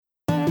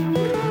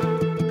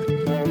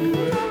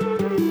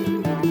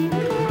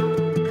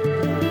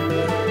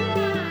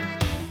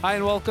Hi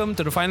and welcome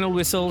to the Final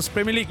Whistles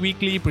Premier League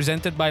Weekly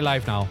presented by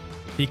Live Now.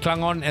 He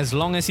clung on as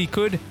long as he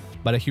could,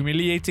 but a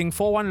humiliating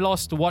 4-1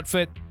 loss to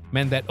Watford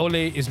meant that Ole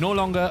is no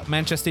longer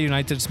Manchester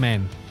United's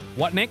man.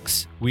 What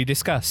next? We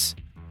discuss.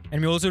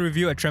 And we also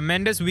review a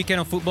tremendous weekend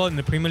of football in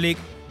the Premier League,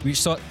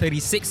 which saw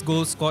 36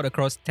 goals scored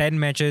across 10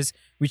 matches,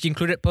 which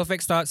included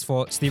perfect starts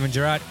for Steven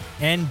Gerrard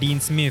and Dean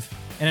Smith,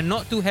 and a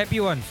not too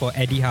happy one for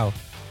Eddie Howe.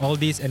 All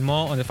this and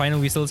more on the Final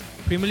Whistles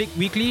Premier League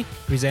Weekly,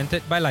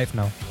 presented by Live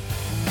Now.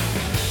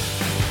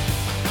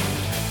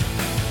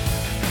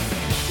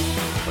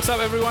 What's up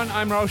everyone?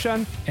 I'm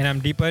Raushan. And I'm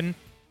Deepan.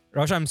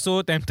 Raushan, I'm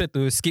so tempted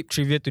to skip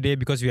trivia today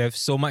because we have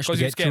so much to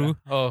get through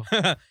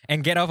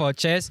and get off our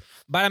chest.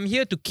 But I'm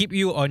here to keep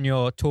you on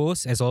your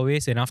toes as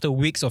always. And after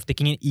weeks of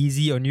taking it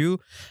easy on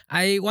you,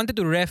 I wanted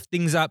to rev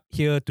things up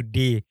here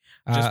today.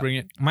 Just bring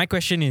it. My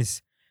question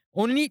is,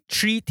 only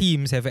 3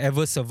 teams have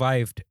ever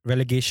survived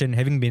relegation,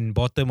 having been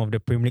bottom of the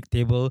Premier League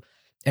table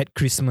at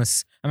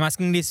Christmas. I'm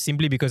asking this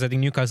simply because I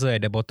think Newcastle are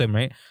at the bottom,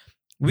 right?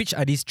 Which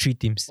are these 3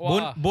 teams?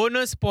 Wow.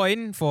 Bonus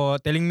point for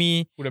telling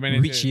me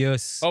which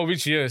years. Oh,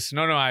 which years?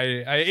 No,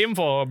 I aim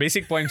for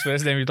basic points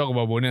first, then we talk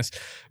about bonus.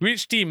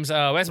 Which teams?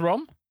 West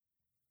Brom?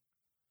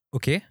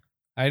 Okay.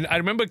 I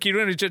remember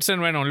Kieran Richardson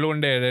went on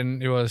loan there,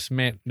 then it was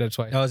mad, that's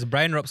why. That was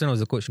Brian Robson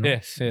was the coach, no?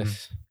 Yes. Can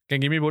you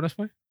give me bonus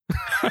point?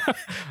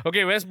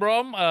 Okay, West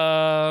Brom.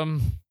 Wow.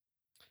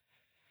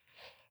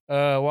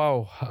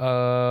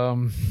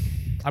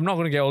 I'm not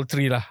going to get all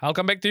 3 lah. I'll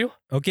come back to you.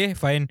 Okay,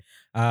 fine.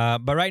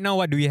 But right now,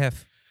 what do we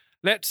have?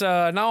 Let's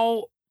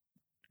now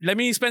let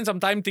me spend some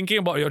time thinking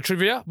about your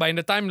trivia. But in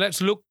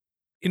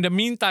the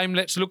meantime,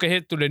 let's look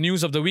ahead to the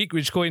news of the week,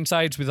 which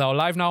coincides with our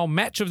Live Now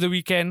match of the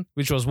weekend,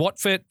 which was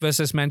Watford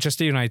versus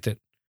Manchester United.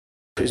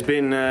 It's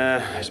been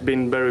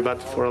very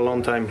bad for a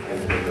long time.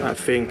 I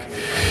think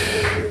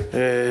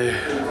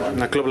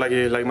in a club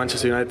like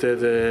Manchester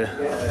United,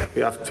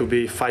 we have to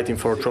be fighting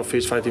for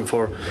trophies, fighting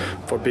for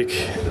big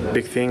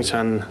things,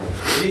 and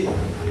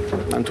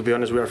to be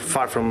honest, we are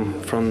far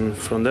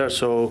from there.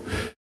 So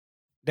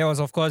there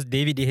was, of course,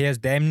 David De Gea's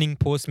damning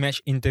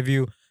post-match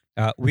interview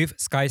with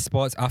Sky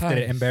Sports after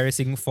the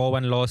embarrassing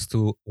 4-1 loss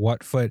to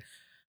Watford.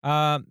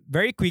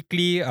 Very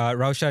quickly,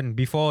 Raushan,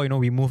 before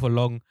we move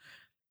along,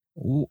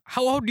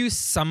 how do you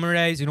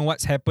summarize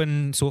what's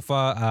happened so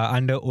far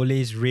under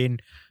Ole's reign?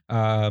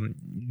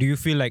 Do you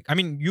feel like,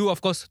 you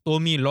of course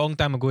told me a long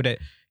time ago that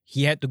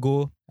he had to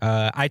go.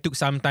 I took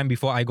some time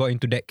before I got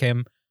into that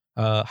camp.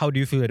 How do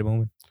you feel at the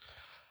moment?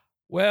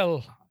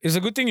 Well, it's a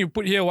good thing you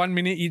put here 1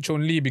 minute each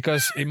only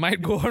because it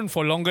might go on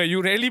for longer.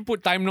 You rarely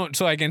put time notes,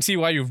 so I can see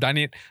why you've done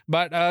it.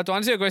 But to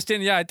answer your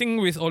question, I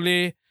think with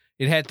Ole,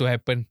 it had to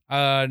happen.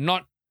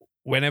 Not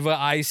whenever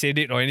I said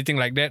it or anything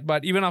like that,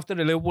 but even after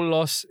the Liverpool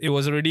loss, it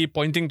was already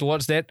pointing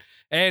towards that.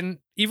 And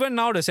even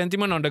now, the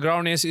sentiment on the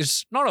ground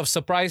is not of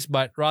surprise,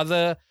 but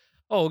rather,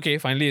 oh, okay,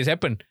 finally it's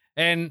happened.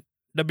 And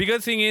the bigger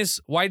thing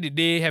is, why did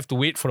they have to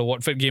wait for the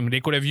Watford game?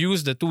 They could have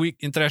used the 2-week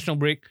international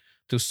break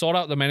to sort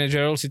out the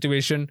managerial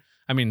situation.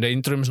 The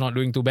interim's not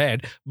doing too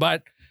bad,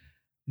 but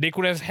they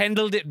could have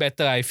handled it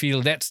better, I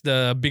feel. That's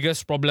the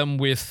biggest problem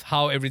with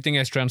how everything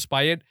has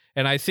transpired.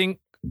 And I think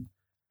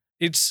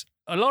it's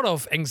a lot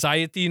of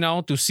anxiety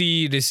now to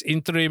see this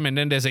interim, and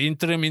then there's an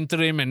interim,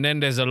 and then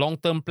there's a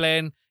long-term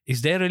plan.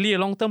 Is there really a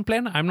long-term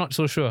plan? I'm not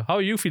so sure. How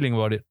are you feeling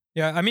about it?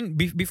 Yeah,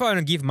 before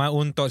I give my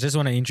own thoughts, just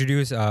want to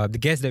introduce the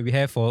guest that we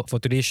have for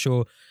today's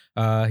show.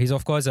 He's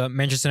of course a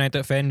Manchester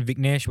United fan,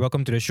 Vignesh.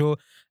 Welcome to the show.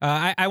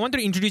 I wanted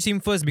to introduce him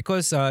first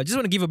because just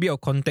want to give a bit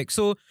of context.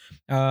 So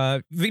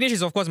Vignesh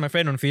is of course my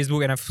friend on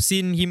Facebook, and I've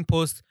seen him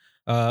post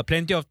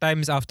plenty of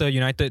times after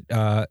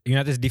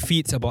United's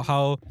defeats about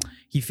how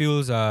he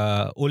feels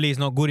Ole is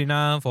not good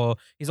enough, or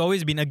he's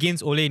always been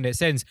against Ole in that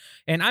sense.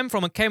 And I'm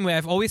from a camp where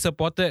I've always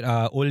supported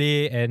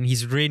Ole and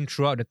his reign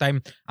throughout the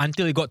time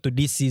until it got to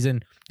this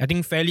season. I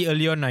think fairly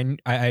early on,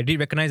 I did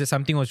recognize that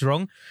something was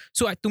wrong.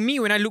 So to me,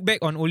 when I look back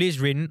on Ole's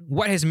reign,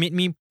 what has made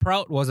me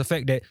proud was the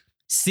fact that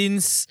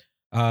since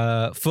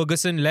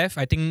Ferguson left,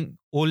 I think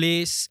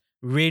Ole's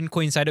reign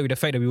coincided with the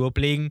fact that we were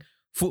playing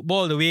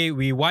football the way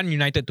we want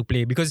United to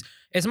play. Because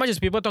as much as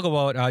people talk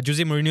about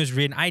Jose Mourinho's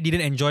reign, I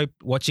didn't enjoy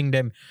watching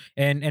them.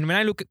 And when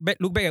I look back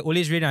at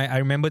Ole's reign, I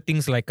remember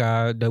things like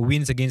the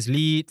wins against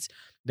Leeds,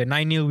 the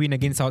 9-0 win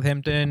against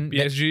Southampton,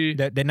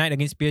 PSG, the night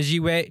against PSG,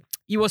 where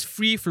it was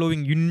free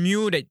flowing. You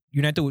knew that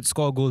United would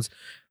score goals.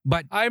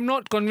 But I'm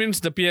not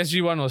convinced the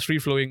PSG one was free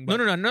flowing. No,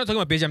 I'm not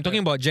talking about PSG. I'm talking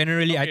about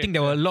generally. Okay, I think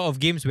there were a lot of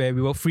games where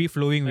we were free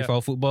flowing with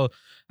our football.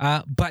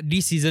 But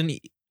this season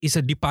is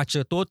a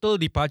total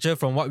departure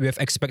from what we have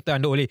expected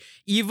under Ole.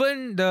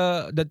 Even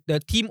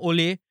the team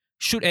Ole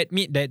should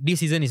admit that this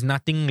season is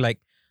nothing like,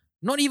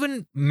 not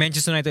even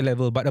Manchester United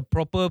level, but a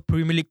proper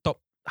Premier League top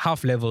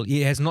half level.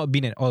 It has not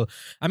been at all.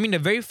 The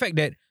very fact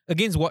that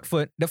against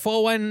Watford, the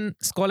 4-1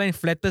 scoreline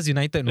flatters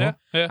United, no?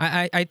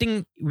 Yeah. I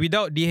think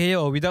without De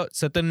Gea or without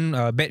certain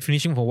bad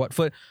finishing for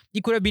Watford,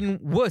 it could have been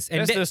worse.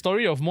 And that's the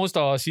story of most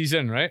of our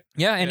season, right?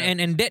 Yeah,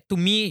 and that to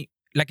me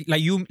like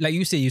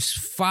you say, it's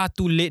far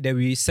too late that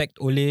we sacked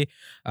Ole.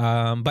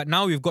 But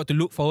now we've got to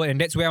look forward, and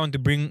that's where I want to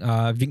bring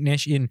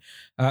Vignesh in.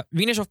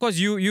 Vignesh, of course,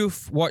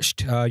 you've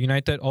watched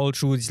United all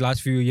through these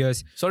last few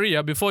years.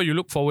 Sorry, before you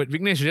look forward,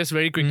 Vignesh, just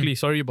very quickly,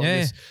 sorry about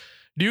this.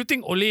 Do you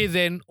think Ole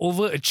then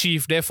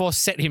overachieved, therefore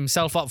set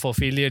himself up for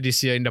failure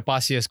this year in the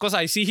past years? Because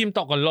I see him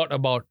talk a lot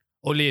about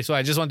Ole, so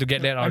I just want to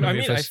get that out of the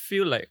way first. I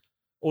feel like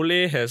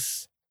Ole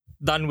has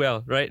done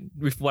well, right?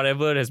 With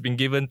whatever has been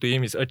given to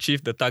him, he's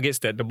achieved the targets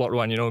that the board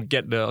want,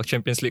 get the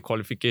Champions League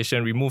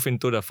qualification, we move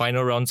into the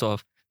final rounds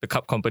of the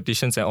cup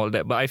competitions and all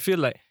that. But I feel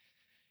like,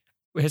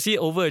 has he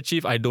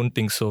overachieved? I don't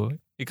think so.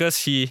 Because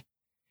he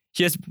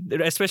has,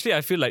 especially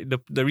I feel like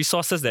the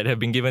resources that have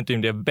been given to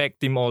him, they've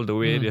backed him all the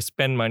way, they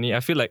spend money.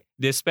 I feel like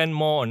they spend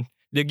more on,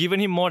 they've given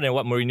him more than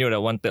what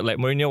Mourinho wanted. Like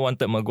Mourinho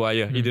wanted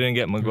Maguire, he didn't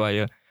get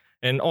Maguire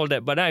and all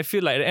that. But then I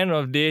feel like at the end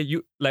of the day,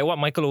 you like what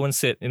Michael Owen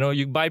said,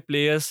 you buy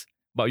players,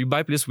 but you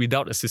buy players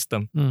without a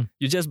system.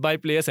 You just buy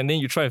players and then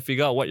you try to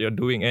figure out what you're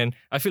doing. And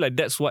I feel like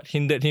that's what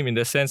hindered him in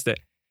the sense that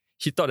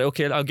he thought that,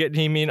 okay, I'll get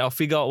him in, I'll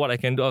figure out what I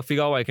can do,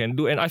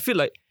 And I feel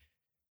like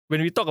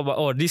when we talk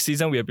about, this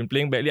season we have been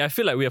playing badly, I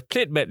feel like we have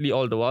played badly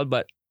all the while,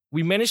 but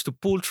we managed to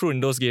pull through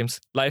in those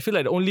games. Like I feel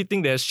like the only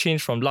thing that has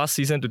changed from last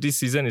season to this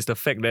season is the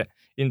fact that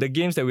in the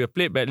games that we have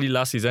played badly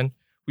last season,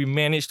 we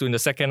managed to, in the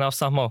second half,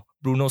 somehow,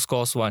 Bruno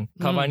scores one.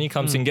 Cavani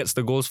comes in, gets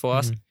the goals for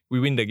us, we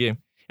win the game.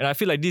 And I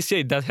feel like this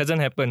year it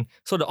hasn't happened.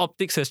 So the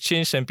optics has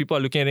changed and people are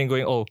looking at it and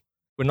going, oh,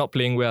 we're not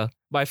playing well.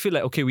 But I feel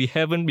like, okay, we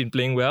haven't been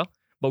playing well,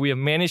 but we have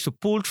managed to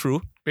pull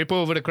through. Paper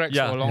over the cracks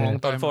for a long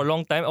time. For a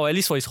long time, or at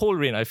least for his whole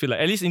reign, I feel like.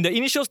 At least in the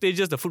initial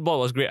stages, the football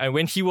was great. And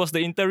when he was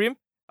the interim,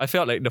 I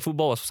felt like the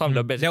football was some of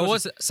the best. There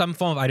was some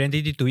form of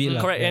identity to it.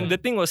 Correct. And the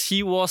thing was,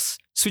 he was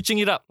switching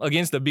it up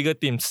against the bigger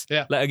teams.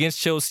 Like against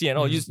Chelsea and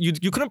all.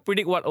 You couldn't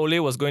predict what Ole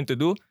was going to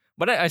do.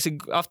 But then I said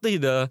after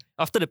the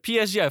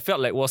PSG, I felt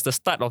like was the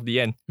start of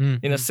the end.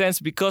 In a sense,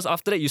 because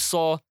after that you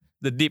saw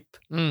the dip.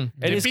 And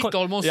he peaked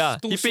almost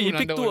too soon. He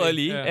peaked too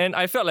early. And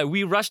I felt like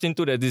we rushed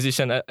into that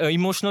decision, an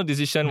emotional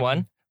decision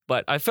one.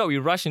 But I felt we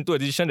rushed into a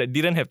decision that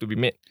didn't have to be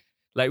made.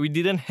 Like we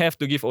didn't have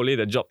to give Ole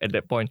the job at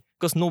that point.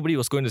 Because nobody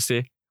was going to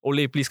say,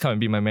 Ole, please come and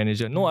be my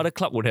manager. No other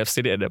club would have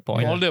said it at that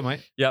point. All them,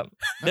 right? Yeah.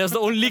 That was the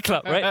only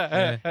club,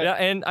 right?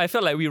 And I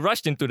felt like we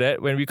rushed into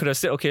that when we could have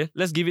said, okay,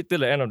 let's give it till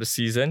the end of the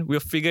season. We'll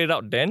figure it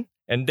out then.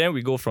 And then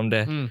we go from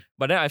there.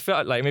 But then I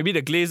felt like maybe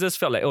the Glazers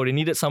felt like, they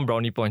needed some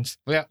brownie points.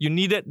 You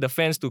needed the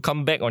fans to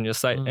come back on your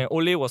side. And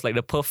Ole was like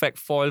the perfect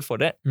foil for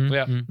that.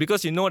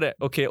 Because you know that,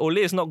 okay, Ole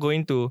is not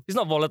he's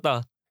not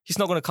volatile. He's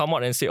not going to come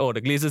out and say,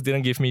 the Glazers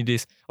didn't give me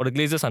this. Or the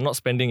Glazers are not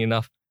spending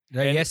enough.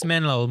 Yes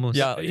man almost.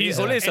 Yeah,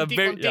 Ole is a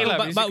very...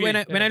 But when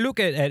I look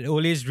at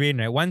Ole's reign,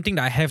 right, one thing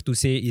that I have to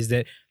say is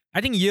that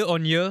I think year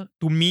on year,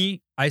 to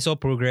me, I saw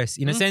progress.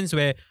 In a sense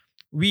where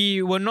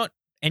we were not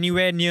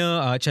anywhere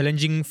near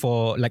challenging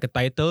for like a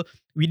title.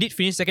 We did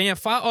finish second year,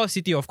 far off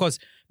City, of course.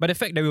 But the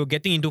fact that we were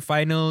getting into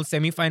finals,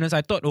 semi-finals,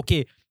 I thought,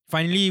 okay,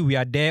 finally we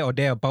are there or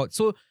thereabout.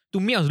 So to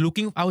me,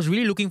 I was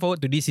really looking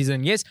forward to this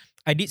season. Yes,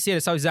 I did say at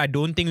the start, I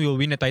don't think we will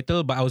win the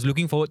title, but I was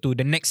looking forward to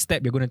the next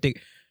step we're going to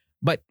take.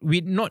 But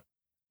we didn't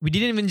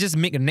even just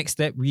make the next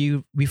step.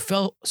 We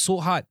fell so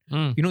hard,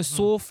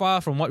 so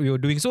far from what we were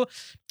doing. So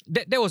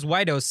that was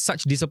why there was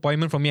such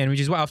disappointment from me, and which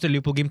is why after the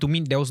Liverpool game, to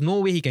me, there was no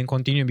way he can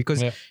continue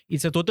because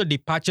it's a total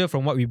departure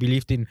from what we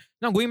believed in.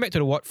 Now, going back to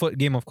the Watford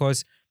game, of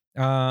course,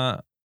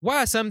 what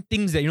are some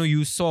things that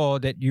you saw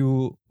that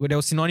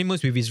was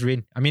synonymous with his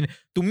reign? I mean,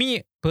 to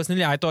me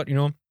personally, I thought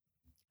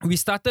we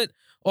started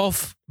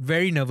off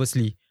very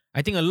nervously.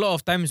 I think a lot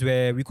of times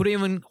where we couldn't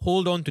even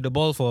hold on to the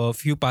ball for a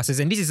few passes,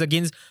 and this is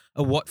against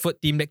a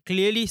Watford team that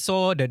clearly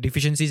saw the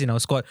deficiencies in our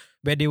squad,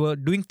 where they were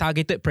doing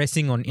targeted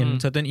pressing on in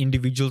certain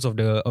individuals of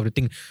the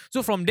thing.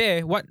 So from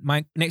there, what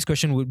my next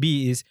question would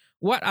be is,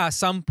 what are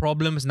some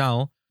problems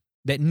now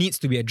that needs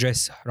to be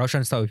addressed?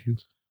 Raushan, start with you.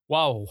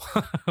 Wow,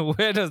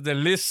 where does the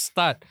list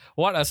start?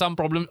 What are some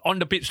problems on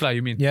the pitch,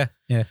 you mean? Yeah.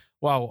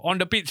 Wow, on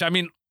the pitch. I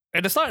mean,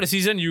 at the start of the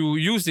season, you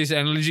used this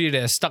analogy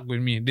that has stuck with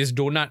me, this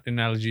donut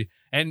analogy.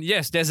 And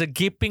yes, there's a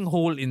gaping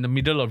hole in the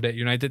middle of that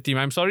United team.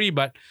 I'm sorry,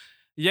 but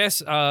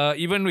yes,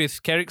 even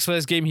with Carrick's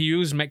first game, he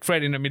used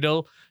McFred in the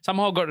middle,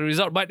 somehow got the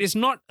result. But it's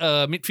not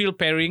a midfield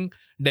pairing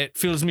that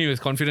fills me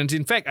with confidence.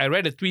 In fact, I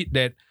read a tweet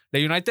that the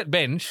United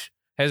bench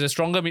has a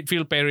stronger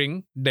midfield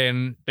pairing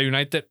than the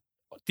United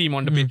team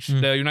on the pitch.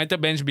 The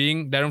United bench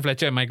being Darren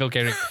Fletcher and Michael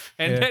Carrick.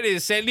 And that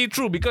is sadly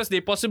true because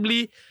they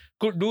possibly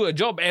could do a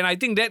job. And I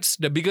think that's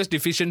the biggest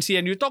deficiency.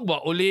 And you talk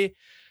about Ole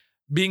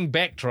being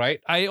backed, right?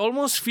 I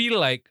almost feel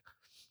like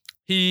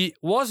he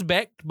was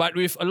backed, but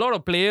with a lot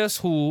of players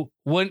who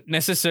weren't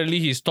necessarily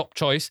his top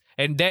choice,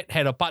 and that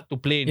had a part to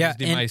play in his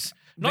demise.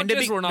 Not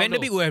just Ronaldo. Van der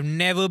Beek would have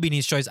never been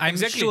his choice. I'm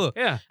sure.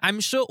 Yeah. I'm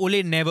sure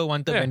Ole never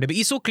wanted Van der Beek.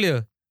 It's so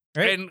clear.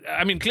 Right? And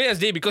I mean, clear as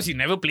day because he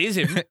never plays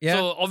him.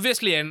 So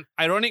obviously, and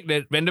ironic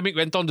that Van der Beek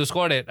went on to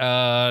score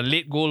that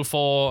late goal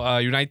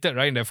for United,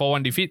 right, in the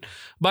 4-1 defeat.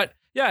 But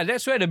yeah,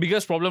 that's where the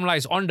biggest problem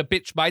lies, on the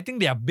pitch. But I think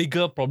there are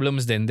bigger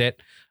problems than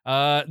that.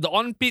 The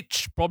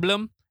on-pitch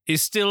problem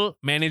is still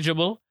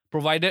manageable,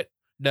 provided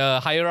the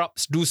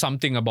higher-ups do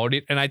something about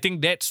it. And I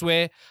think that's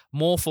where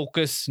more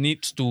focus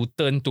needs to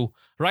turn to.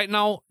 Right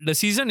now, the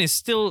season is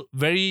still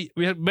we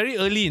are very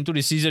early into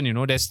the season,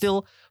 There's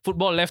still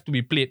football left to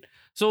be played.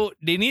 So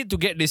they need to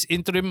get this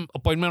interim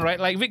appointment right.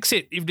 Like Vic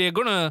said, if they're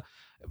going to,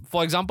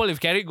 for example, if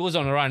Carrick goes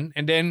on a run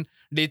and then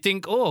they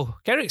think, oh,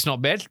 Carrick's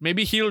not bad,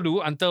 maybe he'll do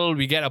until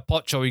we get a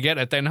Poch or we get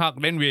a Ten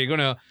Hag, then we're going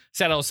to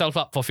set ourselves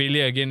up for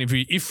failure again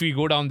if we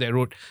go down that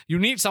road. You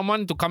need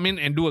someone to come in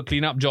and do a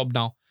cleanup job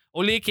now.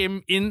 Ole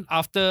came in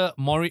after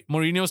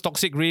Mourinho's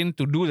toxic reign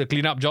to do the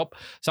cleanup job.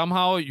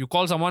 Somehow you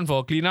call someone for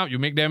a cleanup, you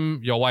make them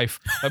your wife.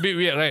 A bit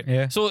weird, right?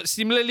 Yeah. So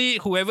similarly,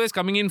 whoever is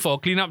coming in for a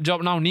cleanup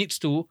job now needs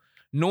to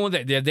know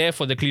that they're there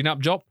for the cleanup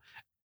job,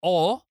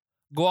 or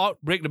go out,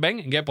 break the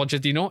bank and get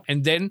Pochettino,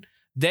 and then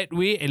that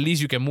way at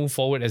least you can move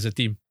forward as a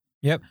team.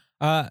 Yep.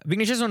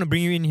 Vignesh, just want to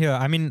bring you in here.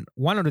 I mean,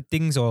 one of the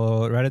things,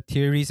 or rather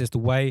theories as to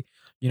why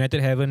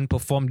United haven't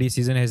performed this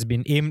season has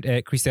been aimed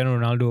at Cristiano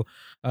Ronaldo,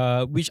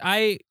 which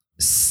I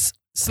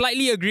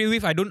slightly agree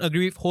with. I don't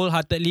agree with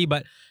wholeheartedly,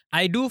 but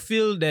I do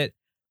feel that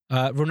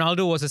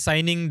Ronaldo was a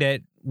signing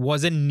that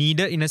wasn't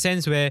needed, in a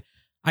sense where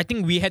I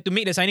think we had to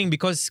make the signing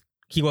because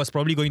he was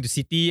probably going to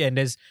City and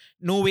there's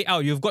no way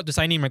out. You've got to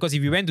sign him, because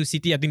if you went to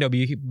City, I think there'll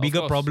be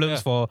bigger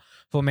problems for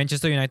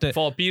Manchester United.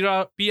 For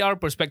PR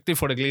perspective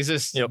for the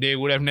Glazers, they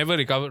would have never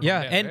recovered.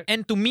 Yeah, from that, right?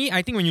 and to me,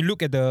 I think when you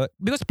look at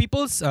because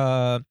people's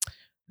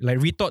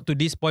retort to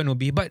this point will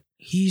be, but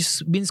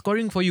he's been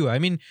scoring for you. I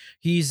mean,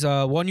 he's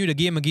won you the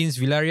game against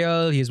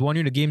Villarreal. He's won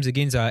you the games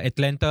against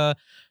Atlanta.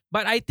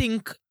 But I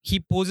think he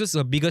poses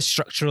a bigger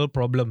structural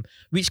problem,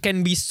 which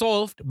can be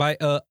solved by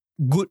a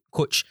good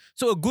coach.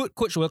 So a good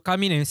coach will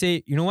come in and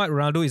say, you know what,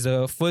 Ronaldo is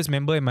the first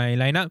member in my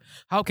lineup.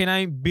 How can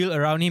I build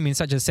around him in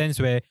such a sense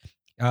where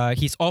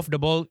his off the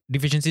ball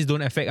deficiencies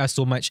don't affect us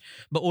so much?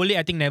 But Ole,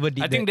 I think, never did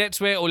that. I think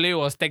that's where Ole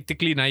was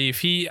tactically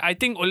naive. I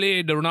think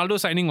the Ronaldo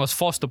signing was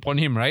forced upon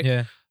him, right?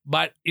 Yeah.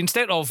 But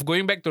instead of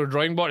going back to the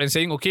drawing board and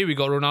saying, okay, we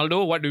got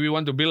Ronaldo, what do we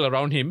want to build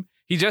around him?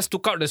 He just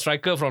took out the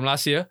striker from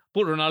last year,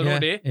 put Ronaldo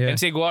there, and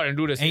say go out and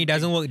do the same And it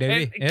doesn't work that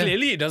way.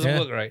 Clearly, it doesn't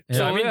work, right? Yeah.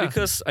 So I mean,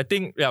 because I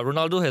think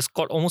Ronaldo has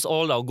scored almost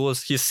all our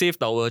goals. He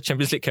saved our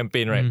Champions League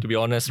campaign, right? To be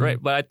honest, right?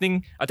 But I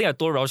think I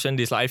told Roshan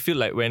this. I feel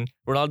like when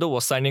Ronaldo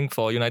was signing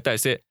for United, I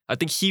said I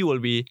think he will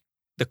be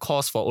the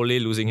cause for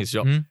Ole losing his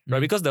job, right?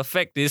 Because the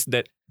fact is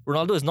that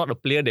Ronaldo is not a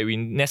player that we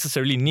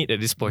necessarily need at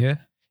this point. Yeah.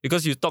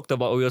 Because we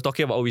were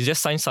talking about, we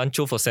just signed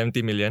Sancho for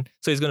 70 million.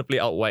 So he's going to play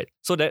out wide.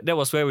 So that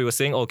was where we were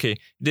saying, okay,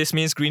 this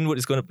means Greenwood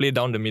is going to play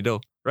down the middle,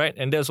 right?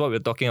 And that's what we're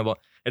talking about.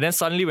 And then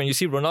suddenly when you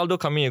see Ronaldo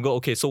coming, you go,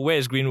 okay, so where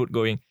is Greenwood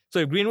going? So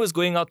if Greenwood is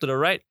going out to the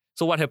right,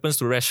 so what happens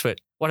to Rashford?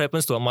 What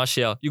happens to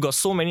Martial? You got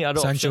so many other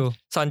options.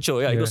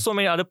 Sancho, you got so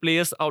many other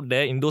players out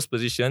there in those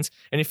positions.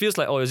 And it feels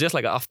like, it's just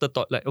like an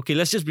afterthought. Like, okay,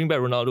 let's just bring back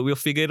Ronaldo. We'll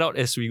figure it out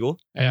as we go.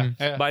 Yeah.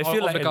 But I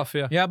feel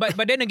like...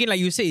 But then again, like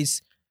you say,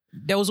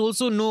 there was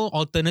also no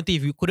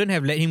alternative. You couldn't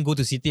have let him go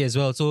to City as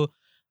well. So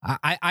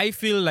I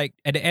feel like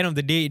at the end of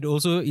the day, it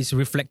also is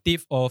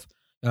reflective of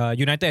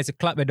United as a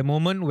club at the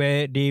moment,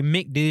 where they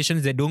make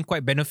decisions that don't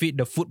quite benefit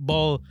the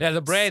football. Yeah,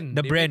 the brand.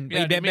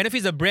 That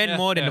benefits the brand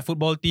more than the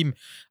football team.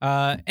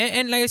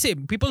 And like I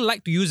said, people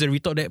like to use the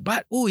retort that,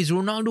 but it's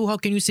Ronaldo, how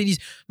can you say this?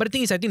 But the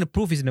thing is, I think the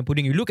proof is in the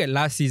pudding. You look at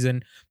last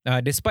season,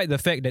 despite the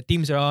fact that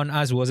teams around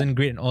us wasn't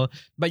great and all,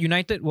 but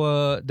United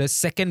were the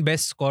second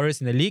best scorers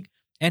in the league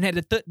and had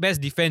the third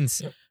best defense.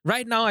 Yep.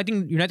 Right now, I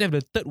think United have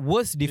the third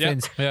worst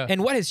defense. Yep.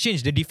 And what has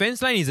changed? The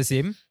defense line is the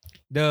same.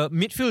 The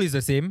midfield is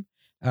the same.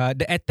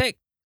 The attack,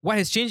 what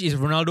has changed is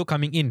Ronaldo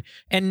coming in.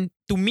 And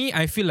to me,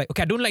 I feel like,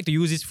 okay, I don't like to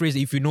use this phrase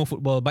if you know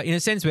football, but in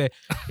a sense where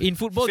in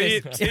football,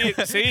 say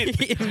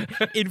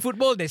it. In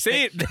football, there's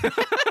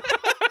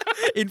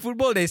in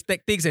football, there's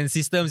tactics and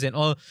systems and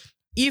all.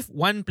 If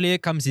one player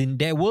comes in,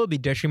 there will be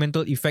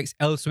detrimental effects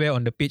elsewhere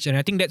on the pitch. And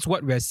I think that's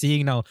what we're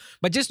seeing now.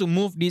 But just to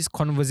move this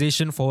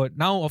conversation forward,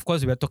 now, of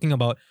course, we're talking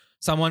about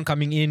someone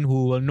coming in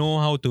who will know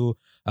how to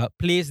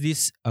place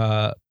these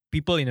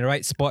people in the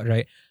right spot,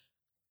 right?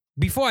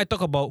 Before I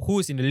talk about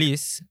who's in the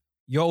list,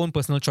 your own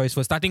personal choice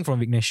first, starting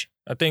from Vignesh.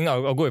 I think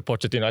I'll go with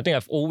Pochettino. I think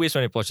I've always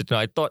wanted Pochettino.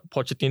 I thought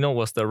Pochettino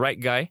was the right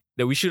guy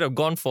that we should have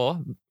gone for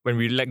when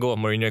we let go of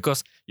Mourinho,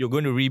 because you're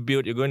going to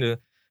rebuild, you're going to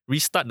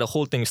restart the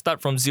whole thing.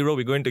 Start from zero.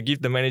 We're going to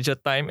give the manager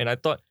time. And I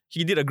thought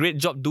he did a great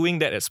job doing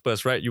that at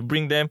Spurs, right? You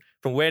bring them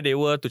from where they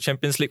were to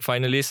Champions League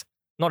finalists.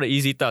 Not an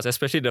easy task,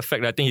 especially the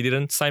fact that I think he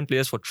didn't sign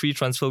players for 3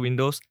 transfer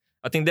windows.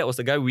 I think that was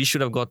the guy we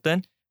should have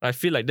gotten. I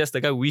feel like that's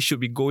the guy we should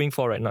be going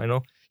for right now. You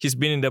know, he's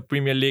been in the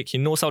Premier League. He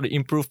knows how to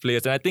improve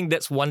players. And I think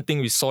that's one thing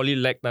we sorely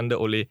lacked under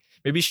Ole.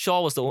 Maybe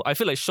I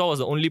feel like Shaw was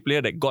the only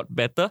player that got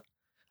better.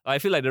 I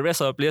feel like the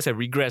rest of the players have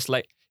regressed.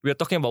 Like, we are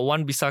talking about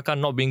Wan-Bissaka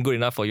not being good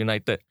enough for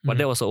United, but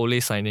that was an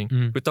Ole signing.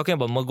 We're talking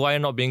about Maguire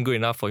not being good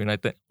enough for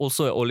United,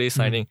 also an Ole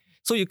signing.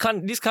 So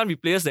these can't be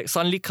players that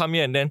suddenly come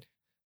here and then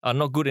are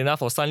not good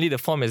enough, or suddenly the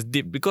form has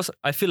dipped, because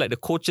I feel like the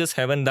coaches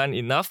haven't done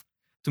enough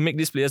to make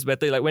these players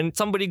better. Like when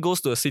somebody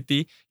goes to a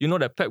city, you know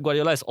that Pep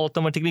Guardiola is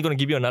automatically going to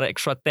give you another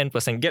extra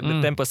 10%, get the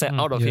 10%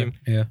 out of him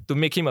to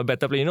make him a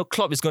better player. You know,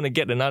 Klopp is going to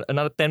get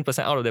another 10%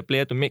 out of the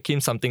player to make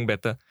him something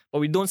better. But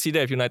we don't see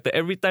that with United.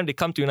 Every time they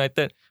come to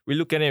United, we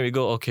look at it and we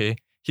go, okay,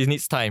 he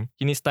needs time.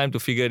 He needs time to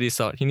figure this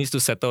out. He needs to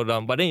settle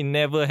down. But then it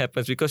never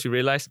happens because you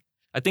realize,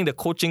 I think the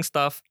coaching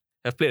staff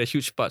have played a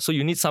huge part. So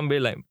you need somebody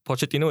like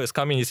Pochettino has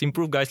come in. He's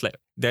improved guys like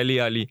Dele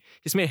Alli.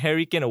 He's made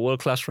Harry Kane a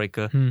world-class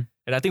striker.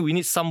 And I think we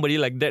need somebody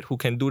like that who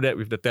can do that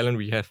with the talent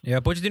we have.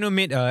 Yeah, Pochettino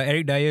made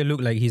Eric Dyer look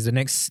like he's the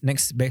next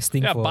best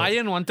thing. Yeah, for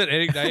Bayern wanted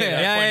Eric Dyer.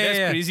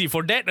 That's crazy.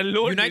 For that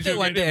alone, United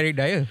wanted Eric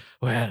Dyer.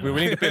 Well, we're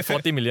willing to pay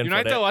 40 million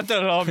United for that. wanted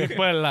a lot of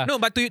people. No,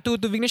 but to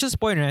Vignesh's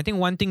point, I think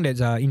one thing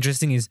that's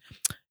interesting is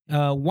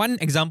one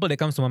example that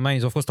comes to my mind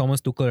is of course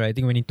Thomas Tuchel. Right? I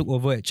think when he took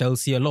over at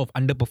Chelsea, a lot of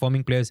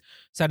underperforming players.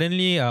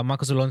 Suddenly,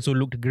 Marcos Alonso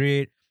looked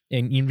great.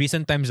 And in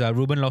recent times,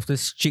 Ruben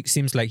Loftus-Cheek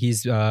seems like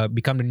he's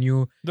become the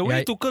new... The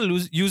way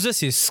Tuchel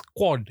uses his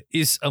squad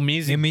is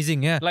amazing.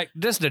 Amazing, yeah. Like,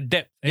 just the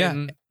depth.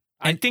 And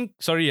I think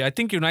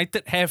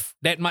United have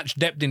that much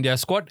depth in their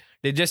squad.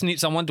 They just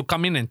need someone to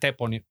come in and tap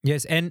on it.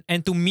 Yes, and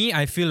to me,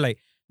 I feel like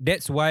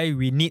that's why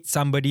we need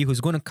somebody who's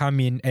going to come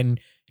in and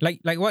like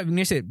what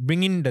Vignesh said,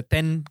 bring in the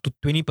 10 to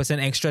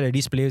 20% extra that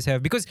these players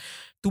have. Because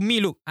to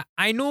me, look,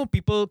 I know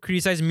people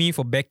criticize me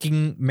for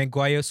backing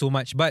Maguire so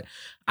much, but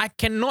I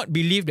cannot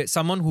believe that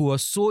someone who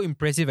was so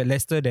impressive at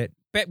Leicester that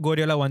Pep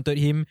Guardiola wanted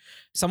him,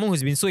 someone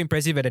who's been so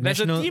impressive at the There's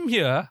national... a team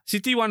here.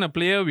 City want a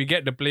player, we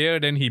get the player,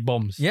 then he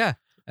bombs. Yeah.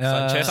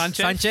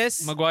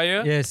 Sanchez,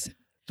 Maguire. Yes.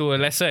 To a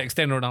lesser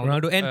extent,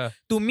 Ronaldo. And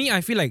to me, I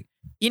feel like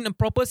in a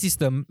proper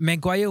system,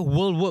 Maguire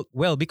will work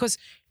well because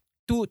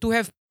to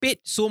have paid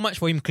so much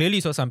for him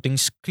clearly saw something.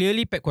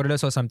 Clearly Pep Guardiola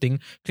saw something.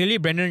 Clearly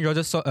Brendan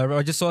Rodgers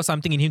saw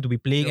something in him to be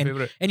playing,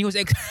 and he was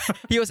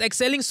he was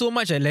excelling so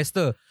much at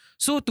Leicester.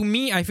 So to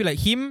me, I feel like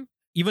him,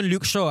 even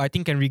Luke Shaw, I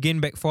think can regain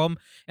back form,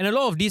 and a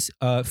lot of these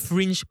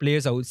fringe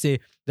players, I would say,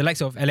 the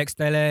likes of Alex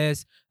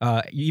Telles,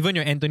 even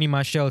your Anthony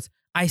Marshalls,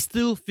 I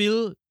still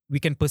feel we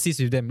can persist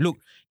with them. Look,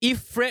 if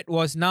Fred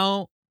was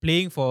now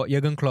playing for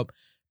Jurgen Klopp,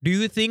 do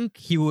you think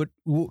he would?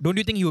 Don't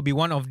you think he would be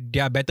one of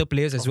their better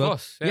players as well? Of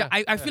course, yeah.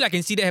 I feel I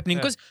can see that happening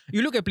because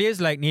you look at players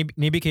like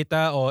Naby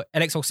Keita or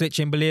Alex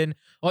Oxlade-Chamberlain,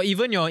 or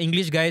even your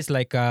English guys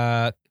like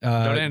Jordan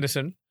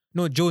Henderson.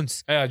 No,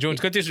 Jones. Yeah,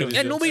 Jones. Curtis Jones.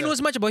 And nobody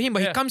knows much about him,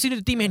 but he comes into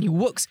the team and he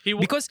works.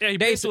 Because he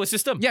plays to a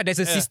system. Yeah, there's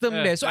a system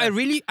there. So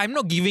I'm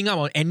not giving up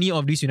on any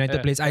of these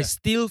United players. I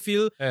still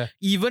feel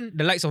even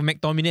the likes of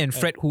McTominay and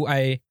Fred, who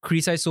I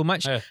criticize so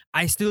much,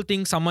 I still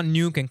think someone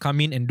new can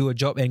come in and do a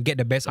job and get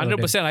the best out of them.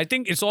 100%. I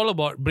think it's all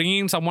about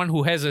bringing someone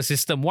who has a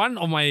system. One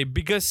of my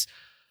biggest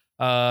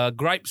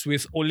gripes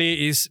with Ole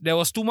is there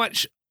was too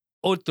much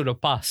ode to the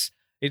past.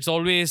 It's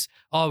always,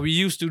 we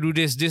used to do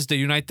this the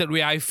United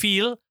way. I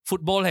feel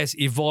football has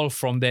evolved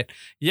from that.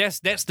 Yes,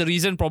 that's the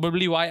reason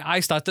probably why I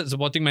started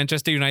supporting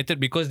Manchester United,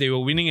 because they were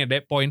winning at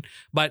that point.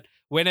 But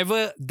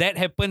whenever that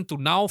happened to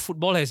now,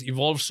 football has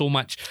evolved so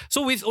much.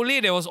 So with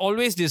Ole, there was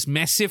always this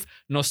massive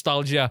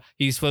nostalgia.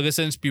 He's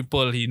Ferguson's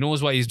pupil. He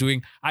knows what he's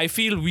doing. I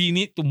feel we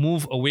need to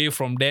move away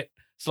from that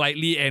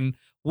slightly and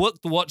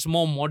work towards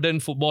more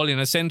modern football, in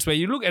a sense where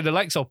you look at the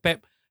likes of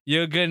Pep,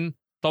 Jurgen,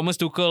 Thomas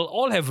Tuchel,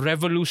 all have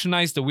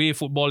revolutionized the way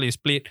football is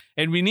played.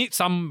 And we need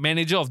some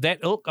manager of that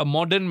ilk, a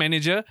modern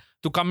manager,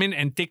 to come in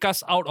and take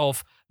us out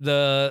of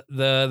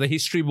the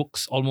history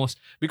books almost.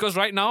 Because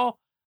right now,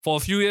 for a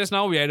few years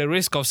now, we are at a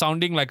risk of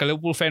sounding like a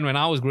Liverpool fan when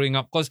I was growing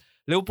up. Because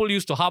Liverpool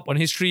used to harp on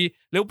history.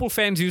 Liverpool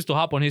fans used to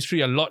harp on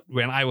history a lot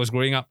when I was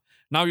growing up.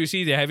 Now you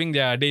see they're having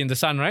their day in the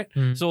sun, right?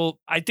 So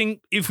I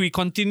think if we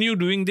continue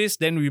doing this,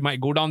 then we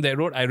might go down that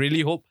road. I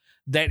really hope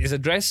that is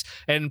addressed,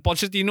 and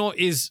Pochettino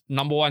is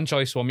number one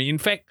choice for me. In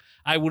fact,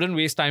 I wouldn't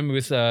waste time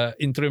with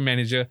interim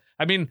manager.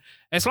 I mean,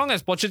 as long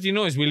as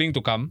Pochettino is willing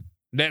to come,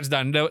 that's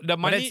done. The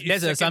money that's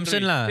is an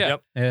assumption lah.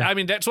 Yeah. I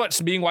mean, that's what's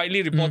being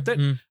widely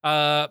reported.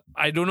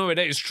 I don't know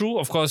whether it's true.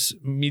 Of course,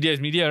 media is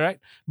media, right?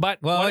 But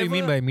what do you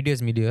mean by media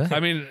is media? I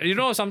mean,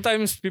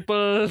 sometimes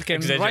people can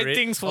write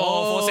things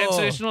for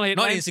sensational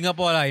headlines. Not in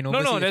Singapore lah.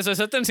 No, there's a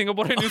certain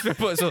Singaporean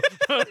newspaper. So.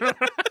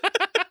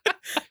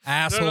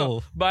 Asshole.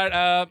 No.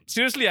 But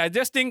seriously, I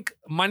just think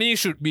money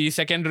should be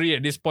secondary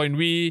at this point.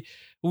 We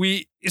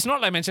it's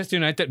not like Manchester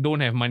United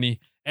don't have money.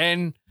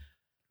 And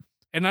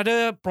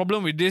another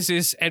problem with this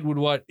is Ed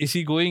Woodward. Is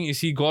he going? Is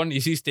he gone?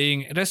 Is he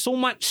staying? There's so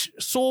much.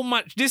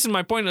 This is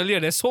my point earlier.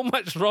 There's so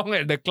much wrong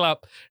at the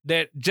club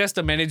that just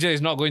the manager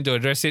is not going to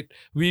address it.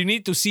 We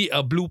need to see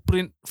a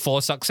blueprint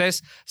for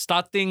success,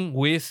 starting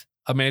with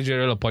a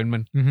managerial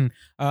appointment.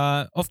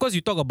 Of course, you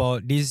talk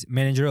about this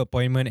managerial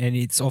appointment, and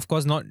it's of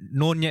course not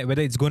known yet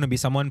whether it's going to be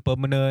someone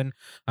permanent.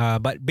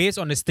 But based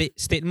on the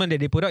statement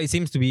that they put out, it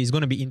seems to be it's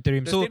going to be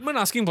interim. The statement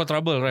asking for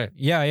trouble, right?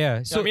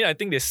 Yeah. So I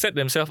think they set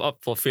themselves up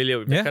for failure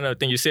with that kind of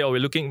thing. You say,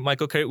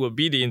 Michael Carrick will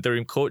be the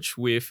interim coach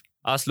with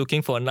us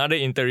looking for another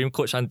interim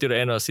coach until the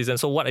end of the season.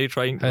 So what are you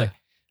trying?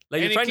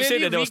 Like And you're it trying to say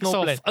clearly that there was reeks no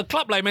of plan. a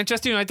club like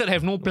Manchester United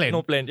have no plan.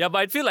 No plan. Yeah, but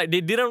I feel like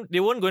they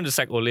weren't going to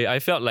sack Ole. I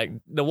felt like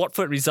the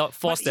Watford result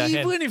forced But their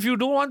hand. even if you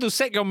don't want to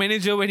sack your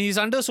manager when he's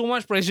under so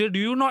much pressure, do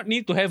you not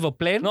need to have a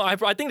plan? No,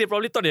 I think they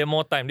probably thought they had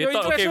more time. They Your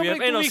thought, okay, international we have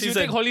break, end 2 of weeks, you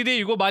season. take holiday,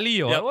 you go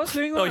Bali. Or Yeah. what's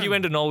going No, on? he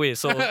went to Norway.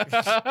 So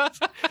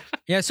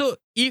Yeah, so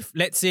if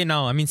let's say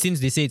now, I mean,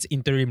 since they say it's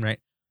interim, right?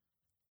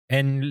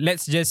 And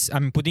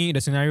I'm putting in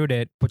the scenario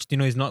that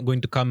Pochettino is not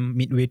going to come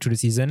midway through the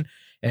season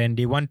and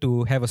they want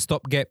to have a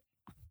stopgap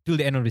till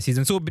the end of the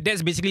season. So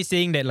that's basically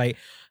saying that like,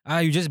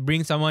 you just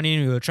bring someone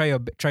in, you will try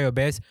your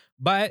best.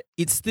 But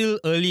it's still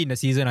early in the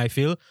season, I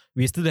feel.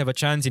 We still have a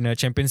chance in the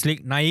Champions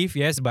League. Naive,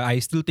 yes, but I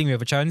still think we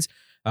have a chance.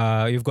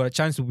 You've got a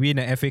chance to win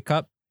an FA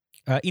Cup.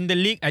 In the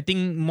league, I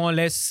think more or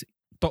less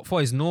top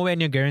 4 is nowhere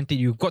near guaranteed.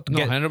 You've got to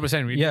get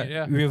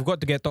 100%. we've got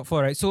to get top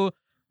 4, right? So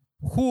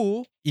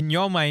who in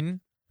your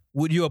mind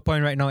would you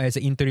appoint right now as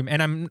an interim?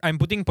 And I'm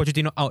putting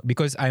Pochettino out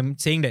because I'm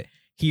saying that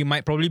he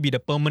might probably be the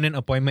permanent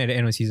appointment at the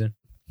end of the season.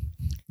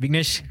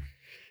 Vignesh?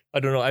 I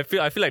don't know. I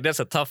feel like that's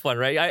a tough one,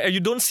 right? You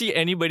don't see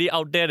anybody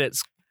out there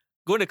that's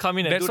going to come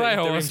in and That's do the why I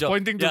interim was job.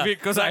 pointing to Vic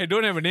because I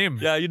don't have a name.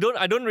 Yeah,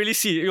 I don't really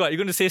see. You're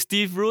going to say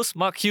Steve Bruce,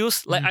 Mark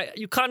Hughes. Like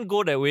you can't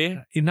go that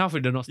way. Enough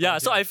with the nostalgia. Yeah,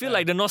 so I feel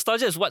like the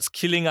nostalgia is what's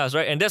killing us,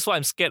 right? And that's why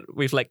I'm scared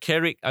with like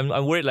Carrick.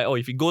 I'm worried like,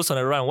 if he goes on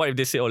a run, what if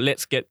they say,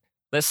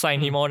 let's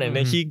sign him on and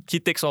then he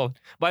takes off.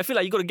 But I feel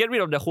like you got to get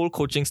rid of the whole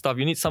coaching stuff.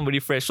 You need somebody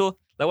fresh. So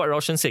like what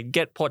Roshan said,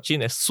 get Poch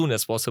in as soon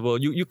as possible.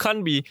 You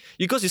can't be,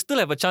 because you still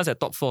have a chance at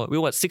top 4.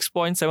 We're 6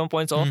 points, 7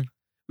 points off.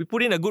 We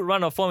put in a good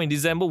run of form in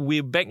December,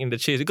 we're back in the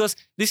chase because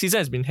this season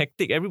has been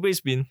hectic.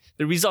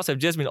 The results have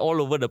just been all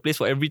over the place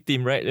for every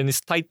team, right? And it's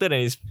tighter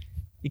than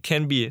it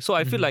can be. So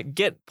I feel like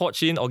get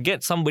Poch in or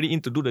get somebody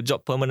in to do the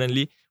job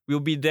permanently. We'll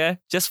be there,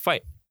 just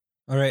fight.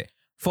 All right.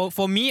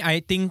 For me, I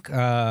think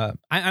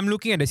I'm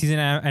looking at the season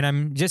and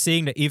I'm just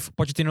saying that if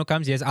Pochettino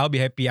comes, yes, I'll be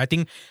happy. I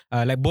think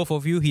like both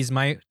of you, he's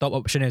my top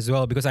option as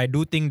well because I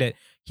do think that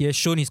he has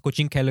shown his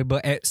coaching caliber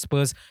at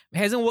Spurs. It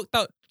hasn't worked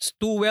out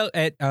too well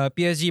at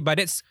PSG, but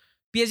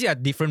PSG are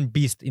different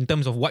beast in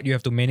terms of what you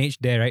have to manage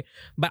there, right?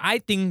 But I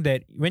think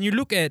that when you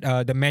look at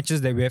the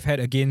matches that we have had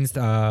against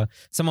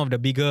some of the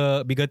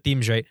bigger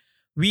teams, right?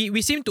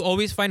 We seem to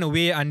always find a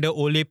way under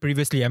Ole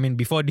previously. I mean,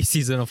 before this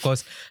season, of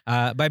course,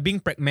 by being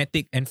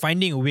pragmatic and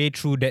finding a way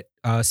through that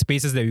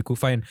spaces that we could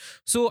find.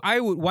 So I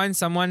would want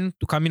someone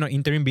to come in on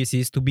interim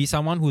basis to be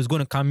someone who's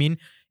going to come in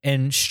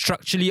and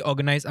structurally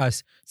organize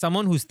us.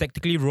 Someone who's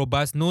tactically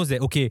robust, knows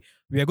that, okay,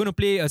 we are going to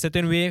play a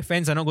certain way.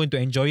 Fans are not going to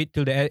enjoy it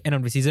till the end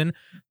of the season,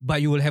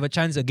 but you will have a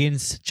chance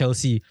against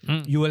Chelsea.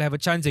 You will have a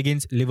chance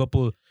against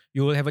Liverpool.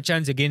 You will have a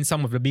chance against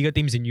some of the bigger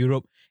teams in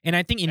Europe. And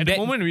I think At the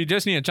moment, we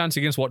just need a chance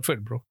against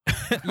Watford, bro.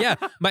 yeah,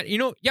 but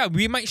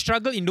we might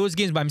struggle in those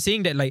games, but I'm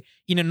saying that like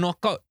in a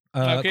knockout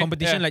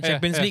competition like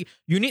Champions League,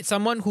 you need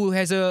someone who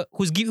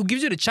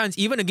gives you the chance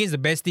even against the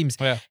best teams.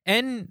 Yeah.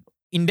 And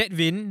in that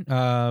vein,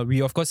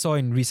 we of course saw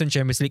in recent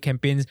Champions League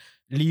campaigns,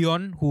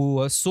 Lyon, who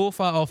was so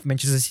far off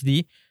Manchester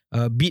City,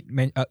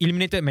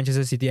 eliminated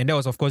Manchester City, and that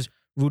was of course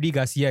Rudy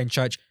Garcia in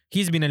charge.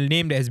 He's been a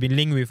name that has been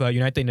linked with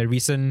United in the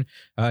recent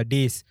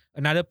days.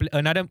 Another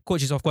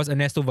coach is of course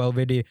Ernesto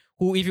Valverde,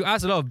 who if you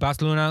ask a lot of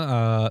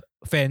Barcelona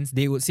fans,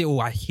 they would say, "Oh,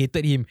 I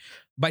hated him,"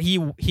 but he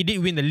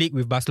did win the league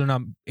with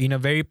Barcelona in a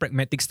very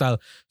pragmatic style.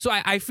 So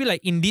I feel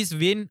like in this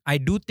vein, I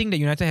do think that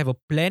United have a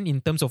plan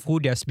in terms of who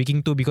they are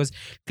speaking to because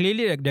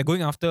clearly they're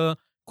going after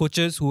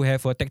coaches who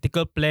have a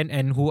tactical plan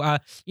and who are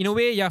in a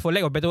way, for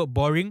lack of a better word,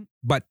 boring,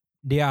 but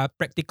they are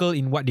practical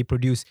in what they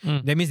produce.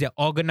 That means they're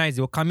organized.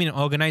 They'll come in and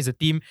organize the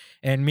team.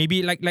 And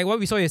maybe like what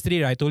we saw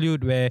yesterday, I told you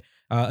where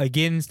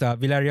against